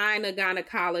 To find a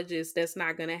gynecologist that's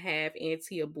not going to have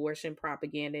anti-abortion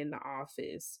propaganda in the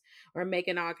office or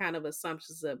making all kind of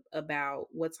assumptions about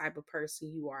what type of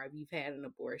person you are if you've had an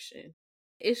abortion.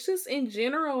 It's just in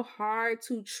general hard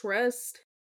to trust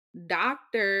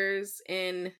doctors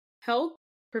and health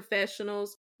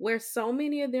professionals where so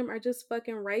many of them are just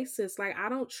fucking racist. Like, I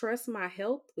don't trust my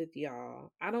health with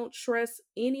y'all. I don't trust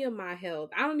any of my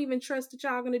health. I don't even trust that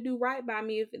y'all gonna do right by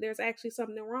me if there's actually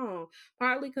something wrong.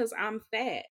 Partly because I'm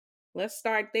fat. Let's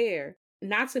start there.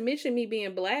 Not to mention me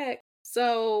being Black.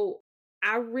 So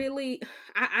I really,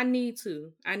 I need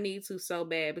to so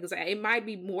bad because it might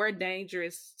be more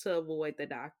dangerous to avoid the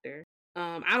doctor.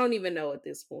 I don't even know at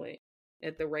this point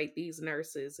at the rate these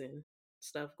nurses and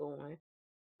stuff going.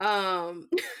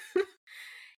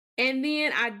 And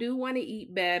then I do want to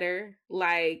eat better,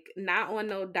 like not on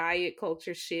no diet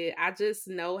culture shit. I just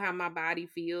know how my body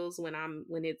feels when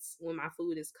my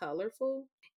food is colorful.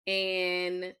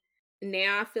 And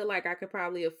now I feel like I could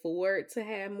probably afford to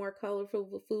have more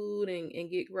colorful food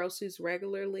and get groceries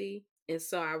regularly. And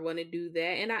so I want to do that.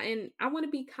 And I want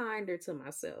to be kinder to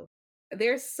myself.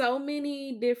 There's so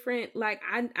many different, like,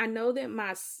 I know that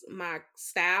my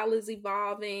style is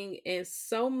evolving, and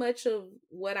so much of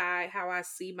how I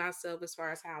see myself as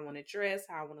far as how I want to dress,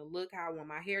 how I want to look, how I want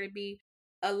my hair to be,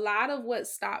 a lot of what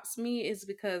stops me is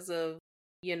because of,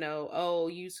 oh,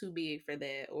 you too big for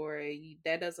that, or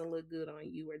that doesn't look good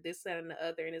on you, or this, that, and the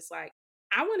other. And it's like,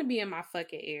 I want to be in my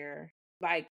fucking air.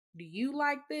 Like, do you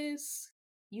like this?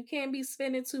 You can't be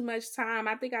spending too much time.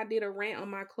 I think I did a rant on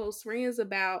my close friends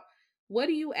about, what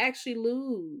do you actually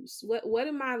lose? What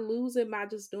am I losing by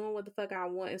just doing what the fuck I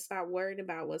want and stop worrying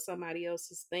about what somebody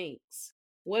else thinks?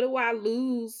 What do I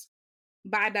lose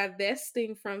by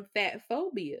divesting from fat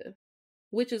phobia,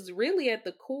 which is really at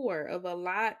the core of a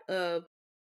lot of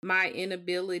my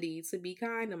inability to be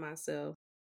kind to myself?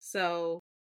 So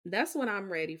that's what I'm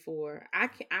ready for.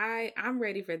 I'm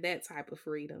ready for that type of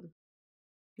freedom.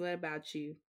 What about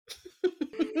you?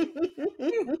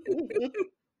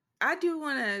 I do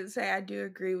want to say I do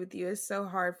agree with you. It's so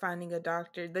hard finding a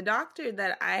doctor. The doctor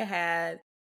that I had,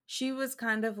 she was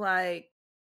kind of like,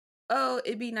 oh,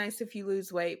 it'd be nice if you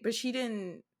lose weight, but she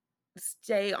didn't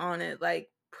stay on it like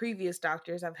previous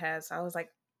doctors I've had. So I was like,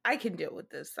 I can deal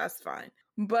with this. That's fine.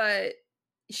 But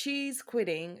she's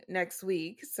quitting next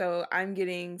week. So I'm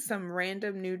getting some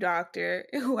random new doctor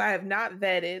who I have not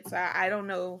vetted. So I don't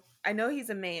know. I know he's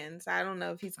a man, so I don't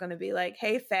know if he's going to be like,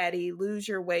 hey, fatty, lose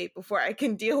your weight before I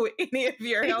can deal with any of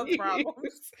your health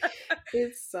problems.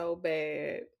 It's so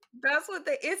bad. That's what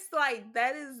it's like,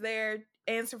 that is their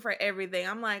answer for everything.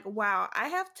 I'm like, wow, I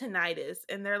have tinnitus.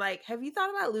 And they're like, have you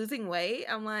thought about losing weight?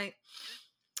 I'm like,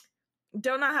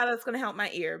 don't know how that's going to help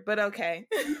my ear, but okay.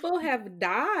 People have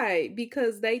died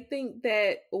because they think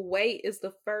that weight is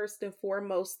the first and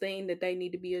foremost thing that they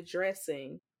need to be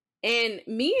addressing. And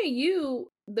me and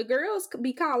you, the girls could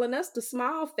be calling us the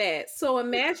small fat. So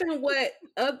imagine what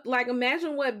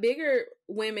bigger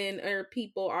women or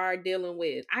people are dealing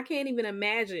with. I can't even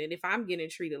imagine if I'm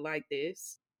getting treated like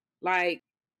this. Like,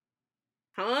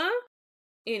 huh?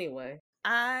 Anyway.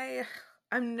 I'm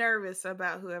nervous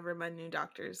about whoever my new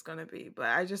doctor is going to be, but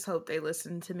I just hope they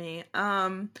listen to me.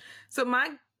 So my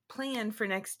plan for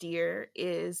next year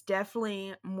is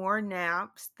definitely more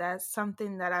naps. That's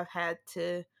something that I've had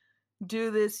to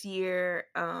do this year,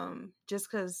 just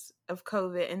because of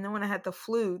COVID. And then when I had the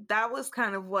flu, that was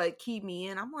kind of what kept me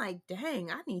in. I'm like, dang,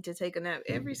 I need to take a nap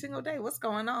every single day. What's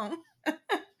going on?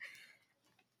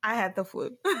 I had the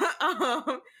flu.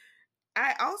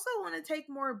 I also want to take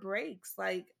more breaks.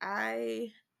 Like, I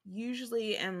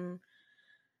usually am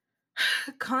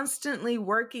constantly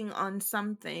working on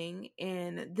something.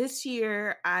 And this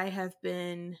year I've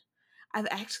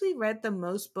actually read the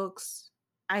most books,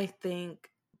 I think,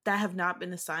 that have not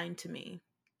been assigned to me.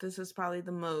 This is definitely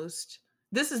the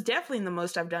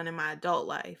most I've done in my adult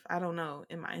life. I don't know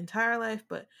in my entire life,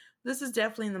 but this is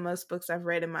definitely the most books I've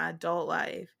read in my adult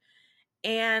life.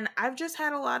 And I've just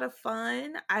had a lot of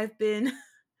fun. I've been,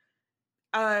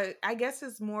 I guess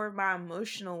it's more of my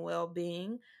emotional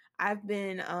well-being. I've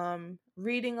been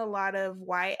reading a lot of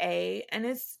YA, and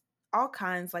it's all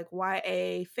kinds, like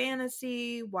YA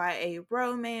fantasy, YA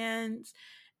romance.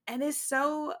 and it's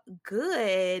so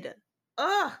good.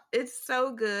 Oh, it's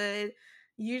so good.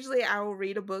 Usually I will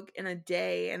read a book in a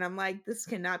day and I'm like, this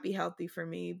cannot be healthy for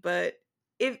me, but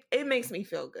it makes me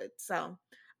feel good. So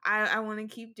I want to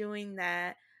keep doing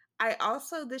that. I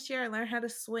also this year I learned how to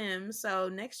swim. So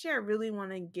next year I really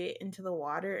want to get into the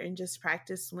water and just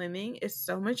practice swimming. It's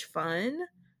so much fun.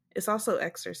 It's also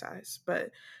exercise,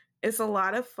 but it's a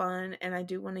lot of fun and I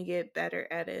do want to get better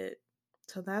at it.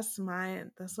 So those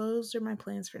are my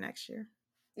plans for next year.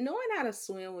 Knowing how to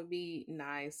swim would be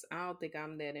nice. I don't think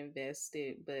I'm that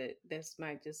invested, but this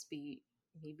might just be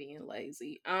me being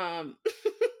lazy.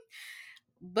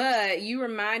 But you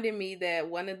reminded me that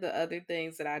one of the other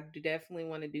things that I definitely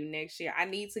want to do next year, I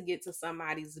need to get to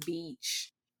somebody's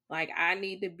beach. Like I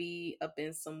need to be up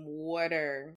in some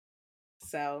water.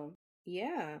 So,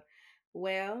 yeah.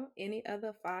 Well, any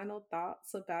other final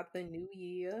thoughts about the new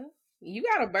year? You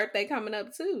got a birthday coming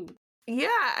up too. Yeah,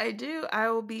 I do. I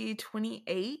will be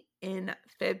 28 in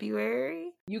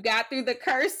February. You got through the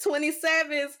cursed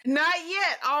 27s. Not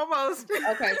yet, almost.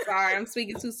 Okay, sorry, I'm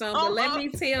speaking too soon. But let me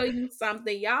tell you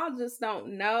something. Y'all just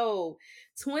don't know.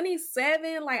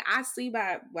 27, like I see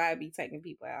why I be taking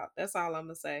people out. That's all I'm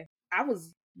gonna say. I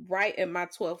was right at my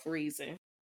 12th reason.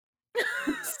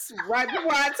 Right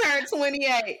before I turned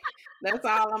 28. That's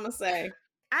all I'm gonna say.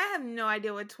 I have no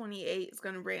idea what 28 is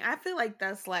going to bring. I feel like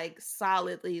that's like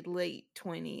solidly late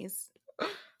 20s.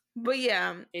 But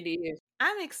yeah, it is.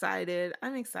 I'm excited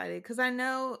because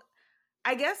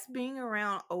I guess being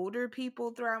around older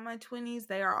people throughout my 20s,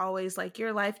 they are always like,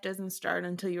 your life doesn't start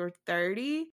until you're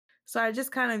 30. So I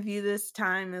just kind of view this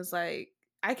time as like,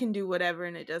 I can do whatever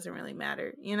and it doesn't really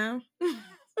matter, you know?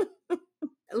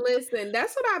 Listen,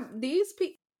 that's what these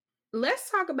people,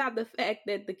 let's talk about the fact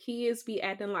that the kids be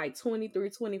acting like 23,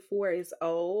 24 is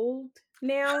old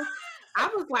now. I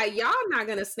was like, y'all not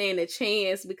going to stand a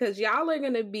chance because y'all are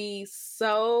going to be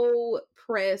so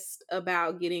pressed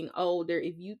about getting older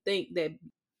if you think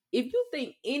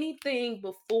anything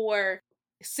before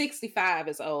 65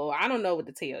 is old. I don't know what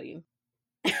to tell you.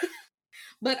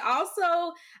 But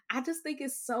also, I just think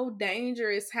it's so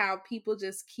dangerous how people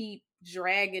just keep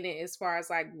dragging it as far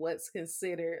as like what's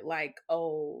considered like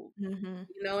old. Mm-hmm.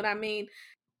 You know what I mean?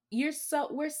 We're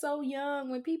so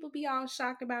young. When people be all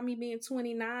shocked about me being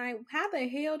 29, how the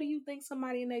hell do you think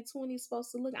somebody in their 20s is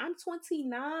supposed to look? I'm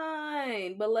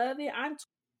 29, beloved.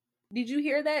 Did you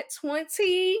hear that?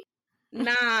 29.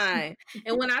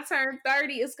 And when I turn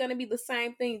 30, it's going to be the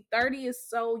same thing. 30 is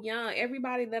so young.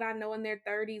 Everybody that I know in their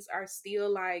 30s are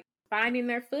still like finding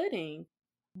their footing.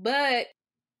 But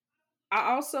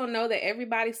I also know that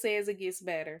everybody says it gets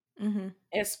better,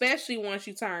 especially once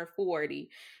you turn 40.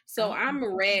 So I'm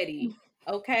ready.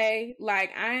 Okay.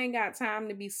 Like I ain't got time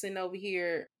to be sitting over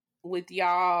here with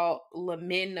y'all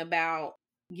lamenting about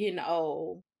getting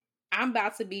old. I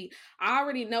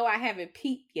already know I haven't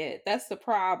peaked yet. That's the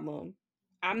problem.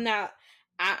 I'm not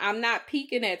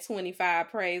peaking at 25,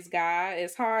 praise God.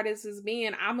 As hard as it's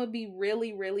been, I'm going to be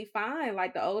really, really fine.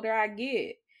 Like the older I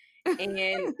get.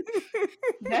 And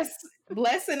that's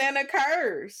blessing and a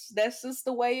curse. That's just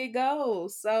the way it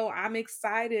goes. So I'm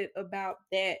excited about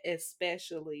that,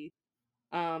 especially.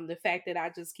 The fact that I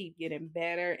just keep getting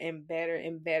better and better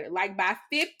and better. Like by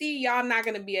 50, y'all not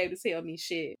going to be able to tell me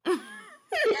shit.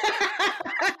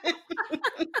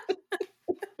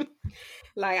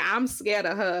 Like I'm scared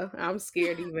of her. I'm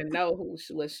scared to even know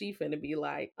what she finna be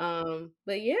like.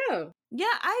 But yeah. Yeah,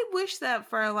 I wish that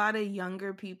for a lot of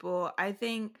younger people. I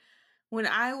think when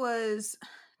I was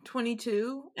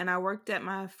 22 and I worked at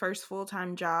my first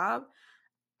full-time job,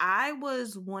 I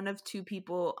was one of two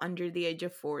people under the age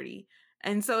of 40.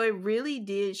 And so it really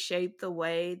did shape the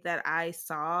way that I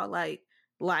saw like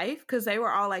life, because they were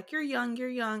all like, you're young.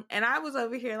 And I was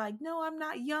over here like, no, I'm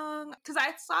not young, because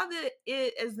I saw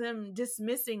it as them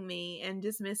dismissing me and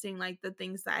dismissing like the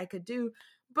things that I could do.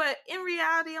 But in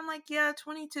reality, I'm like, yeah,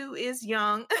 22 is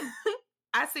young.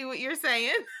 I see what you're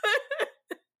saying.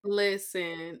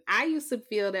 Listen, I used to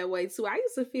feel that way too. I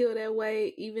used to feel that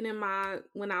way even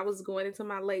when I was going into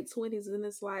my late 20s. And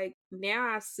it's like, now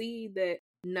I see that,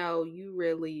 no,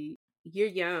 you're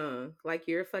young. Like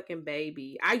you're a fucking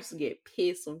baby. I used to get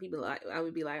pissed when people I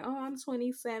would be like, oh, I'm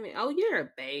 27. Oh, you're a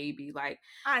baby. Like,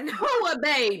 I know. Who a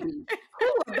baby?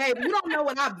 Who a baby? You don't know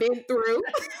what I've been through.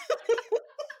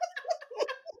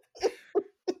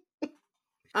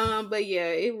 But yeah,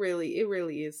 it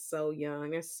really is so young.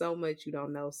 There's so much you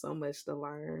don't know, so much to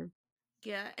learn.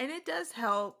 Yeah, and it does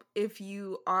help if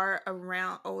you are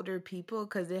around older people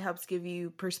because it helps give you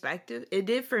perspective. It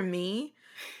did for me,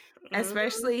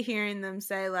 especially hearing them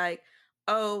say like,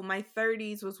 oh, my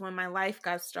 30s was when my life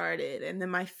got started, and then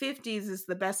my 50s is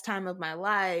the best time of my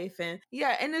life. And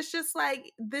yeah, and it's just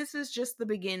like, this is just the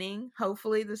beginning.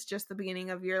 Hopefully this is just the beginning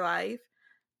of your life.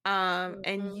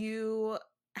 And you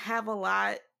have a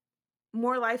lot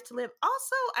more life to live.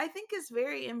 Also, I think it's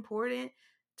very important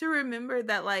to remember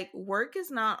that like work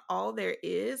is not all there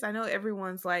is. I know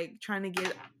everyone's like trying to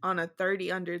get on a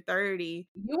 30 under 30.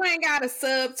 You ain't gotta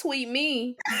subtweet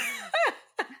me.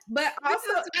 But also,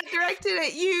 this is not directed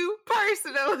at you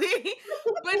personally.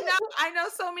 But no, I know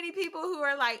so many people who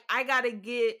are like, I gotta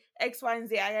get X, Y, and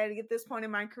Z. I gotta get this point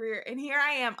in my career. And here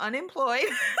I am, unemployed.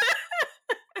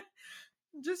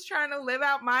 Just trying to live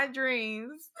out my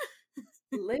dreams.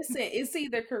 listen, it's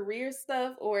either career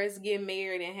stuff or it's getting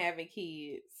married and having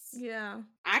kids. Yeah.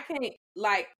 I can't,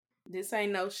 like, this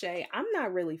ain't no shade. I'm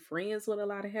not really friends with a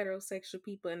lot of heterosexual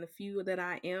people, and the few that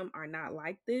I am are not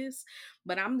like this.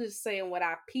 But I'm just saying, what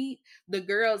I peep, the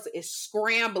girls is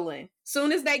scrambling.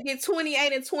 Soon as they get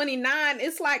 28 and 29,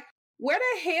 it's like, where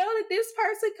the hell did this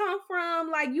person come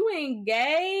from? Like, you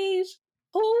engaged?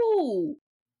 Who?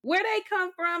 Where they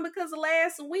come from? Because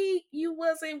last week you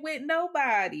wasn't with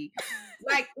nobody.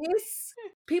 Like, it's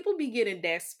people be getting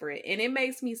desperate, and it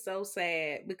makes me so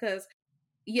sad because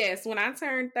yes, when I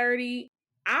turned 30,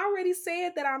 I already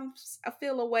said that I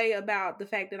feel a way about the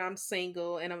fact that I'm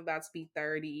single and I'm about to be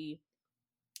 30.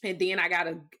 And then I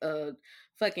gotta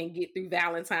fucking get through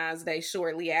Valentine's Day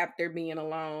shortly after being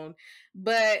alone.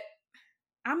 But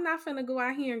I'm not finna go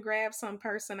out here and grab some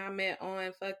person I met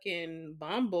on fucking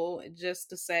Bumble just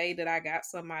to say that I got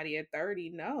somebody at 30.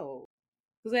 No.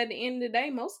 Because at the end of the day,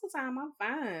 most of the time I'm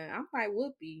fine. I'm like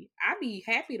Whoopi. I be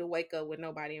happy to wake up with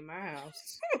nobody in my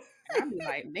house. I be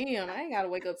like, damn, I ain't got to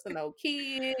wake up to no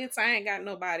kids. I ain't got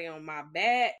nobody on my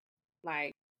back.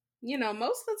 Like, you know,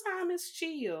 most of the time it's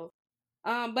chill.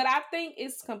 But I think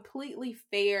it's completely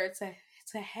fair to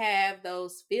have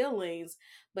those feelings,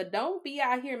 but don't be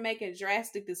out here making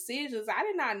drastic decisions. I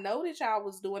did not know that y'all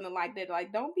was doing it like that.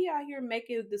 Like, don't be out here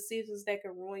making decisions that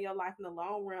can ruin your life in the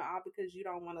long run, all because you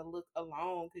don't want to look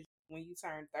alone. Because when you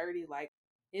turn 30, like,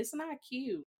 it's not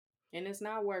cute and it's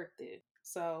not worth it.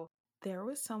 So there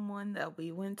was someone that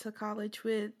we went to college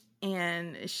with,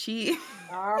 and she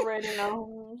I already know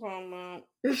who I'm talking about.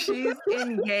 She's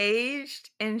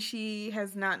engaged, and she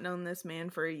has not known this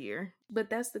man for a year. But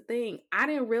that's the thing. I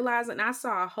didn't realize it, and I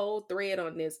saw a whole thread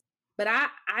on this. But I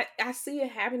see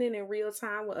it happening in real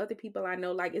time with other people I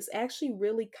know. Like, it's actually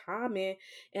really common.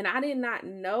 And I did not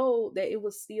know that it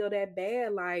was still that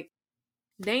bad. Like,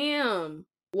 damn.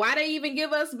 Why they even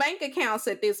give us bank accounts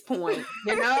at this point?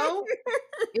 You know?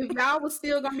 If y'all was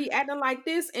still gonna be acting like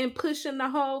this and pushing the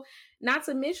whole, not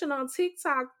to mention on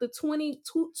TikTok, the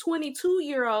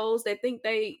 22-year-olds that think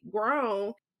they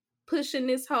grown, pushing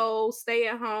this whole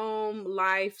stay-at-home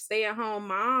life, stay-at-home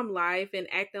mom life, and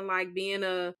acting like being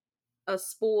a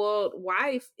spoiled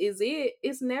wife it's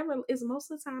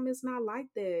most of the time it's not like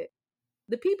that.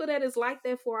 The people that is like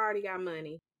that for already got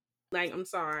money. Like, I'm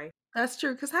sorry. That's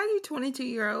true. Because how you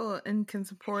 22-year-old and can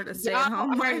support a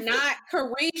stay-at-home wife? Are not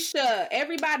Carisha.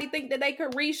 Everybody think that they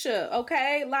Carisha,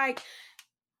 okay? Like,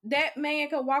 that man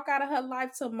could walk out of her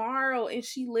life tomorrow and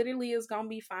she literally is gonna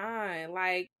be fine.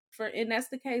 Like, and that's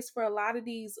the case for a lot of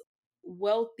these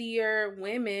wealthier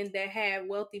women that have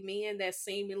wealthy men that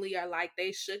seemingly are like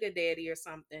they sugar daddy or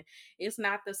something. It's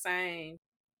not the same.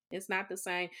 It's not the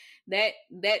same. That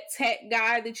tech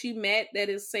guy that you met that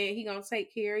is saying he gonna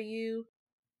take care of you,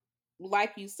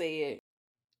 like you said,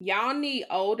 y'all need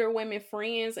older women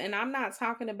friends. And I'm not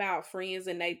talking about friends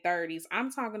in their 30s.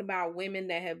 I'm talking about women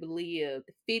that have lived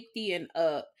 50 and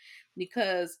up,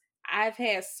 because I've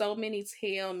had so many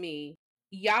tell me,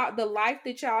 y'all, the life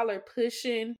that y'all are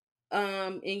pushing,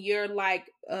 and you're like,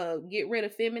 get rid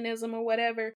of feminism or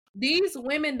whatever. These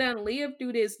women done lived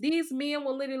through this. These men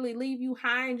will literally leave you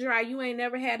high and dry. You ain't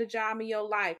never had a job in your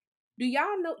life. Do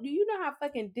you know how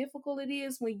fucking difficult it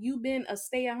is when you've been a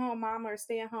stay-at-home mom or a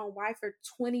stay-at-home wife for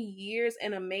 20 years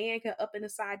and a man can up and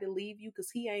decide to leave you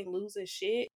because he ain't losing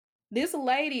shit? This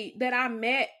lady that I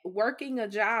met working a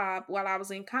job while I was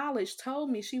in college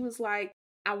told me, she was like,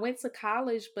 I went to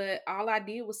college, but all I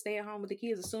did was stay at home with the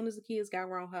kids. As soon as the kids got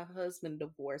grown, her husband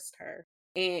divorced her.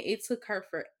 And it took her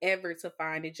forever to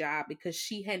find a job because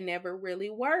she had never really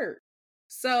worked.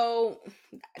 So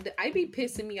I be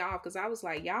pissing me off because I was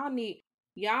like, y'all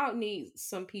need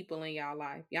some people in y'all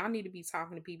life. Y'all need to be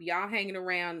talking to people. Y'all hanging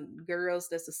around girls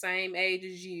that's the same age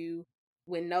as you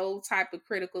with no type of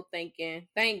critical thinking.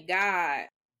 Thank God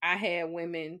I had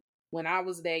women when I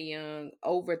was that young,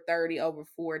 over 30, over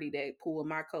 40, that pulled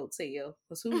my coattail.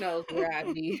 Because who knows where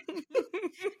I'd be.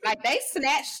 Like, they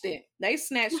snatched it. They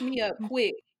snatched me up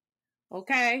quick.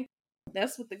 Okay?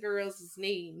 That's what the girls is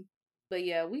needing. But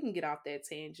yeah, we can get off that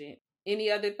tangent.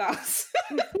 Any other thoughts?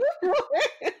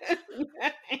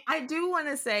 I do want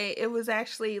to say it was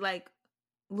actually like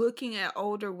looking at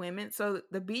older women. So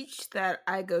the beach that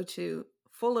I go to,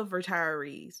 full of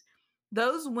retirees,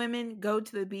 those women go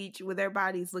to the beach with their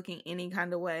bodies looking any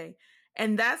kind of way.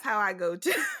 And that's how I go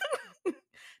to.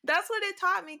 That's what it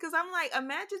taught me. Because I'm like,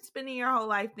 imagine spending your whole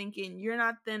life thinking you're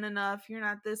not thin enough, you're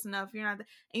not this enough, you're not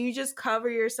and you just cover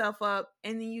yourself up,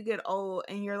 and then you get old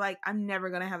and you're like, I'm never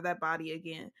gonna have that body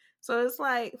again. So it's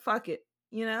like, fuck it,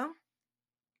 you know?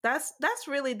 That's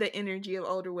really the energy of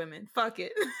older women. Fuck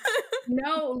it.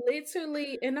 No,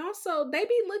 literally. And also, they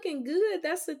be looking good.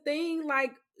 That's the thing.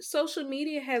 Like, social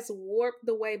media has warped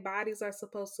the way bodies are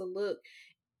supposed to look.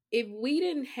 If we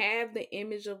didn't have the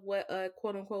image of what a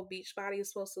quote unquote beach body is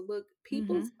supposed to look,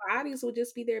 people's bodies would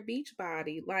just be their beach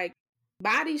body. Like,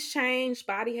 bodies change.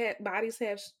 Bodies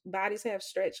have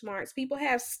stretch marks. People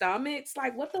have stomachs.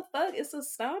 Like, what the fuck is a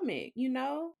stomach? You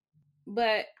know.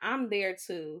 But I'm there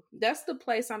too. That's the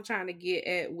place I'm trying to get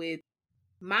at with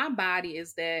my body.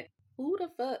 Is that who the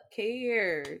fuck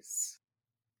cares?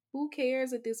 Who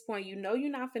cares at this point? You know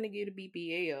you're not finna get a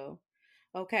BBL.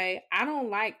 Okay? I don't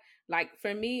like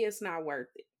for me it's not worth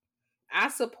it. I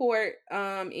support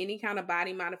any kind of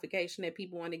body modification that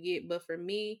people want to get, but for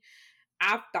me,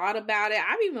 I've thought about it.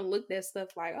 I've even looked at stuff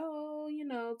like, oh, you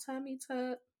know, tummy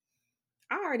tuck.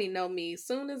 I already know me.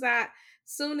 Soon as I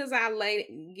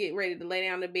get ready to lay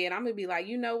down in bed, I'm gonna be like,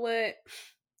 you know what?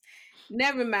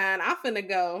 Never mind. I'm finna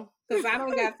go. Because I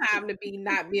don't got time to be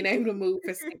not being able to move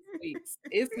for 6 weeks.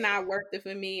 It's not worth it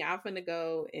for me. I'm finna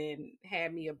go and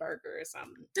have me a burger or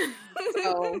something.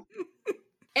 So,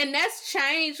 and that's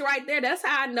changed right there. That's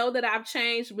how I know that I've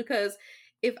changed, because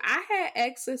if I had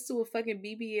access to a fucking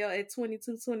BBL at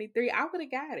 22, 23, I would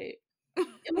have got it.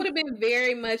 It would have been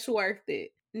very much worth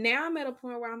it. Now I'm at a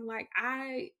point where I'm like,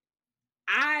 I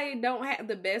don't have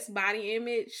the best body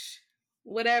image,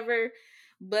 whatever,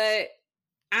 but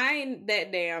I ain't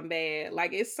that damn bad.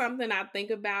 Like, it's something I think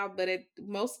about, but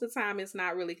most of the time it's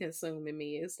not really consuming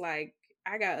me. It's like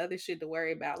I got other shit to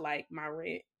worry about, like my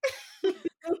rent,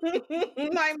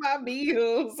 like my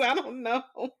bills. I don't know.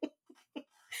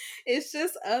 It's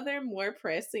just other more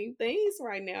pressing things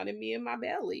right now than me and my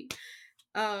belly.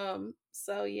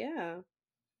 So yeah.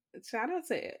 Shout out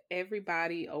to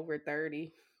everybody over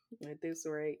 30 at this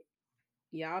rate.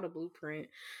 Y'all the blueprint.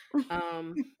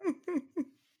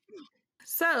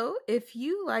 So, if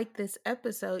you like this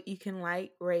episode, you can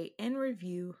like, rate, and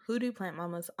review Hoodoo Plant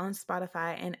Mamas on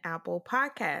Spotify and Apple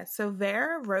Podcasts. So,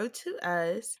 Vera wrote to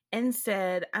us and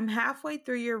said, I'm halfway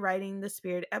through your Writing the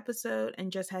Spirit episode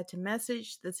and just had to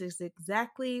message. This is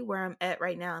exactly where I'm at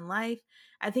right now in life.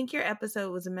 I think your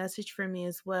episode was a message for me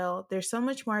as well. There's so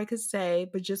much more I could say,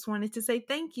 but just wanted to say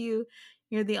thank you.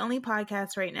 You're the only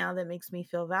podcast right now that makes me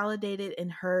feel validated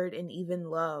and heard and even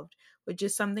loved, which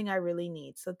is something I really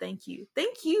need. So thank you.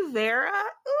 Thank you, Vera.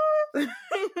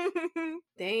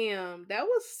 Damn, that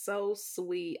was so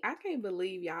sweet. I can't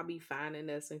believe y'all be finding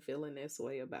us and feeling this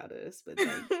way about us, but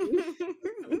thank you.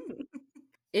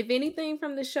 If anything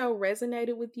from the show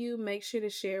resonated with you, make sure to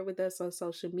share with us on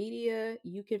social media.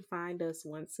 You can find us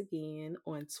once again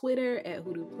on Twitter at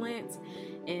Hoodoo Plants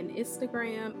and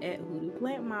Instagram at Hoodoo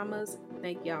Plant Mamas.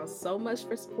 Thank y'all so much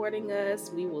for supporting us.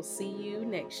 We will see you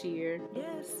next year.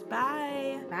 Yes,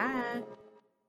 bye. Bye.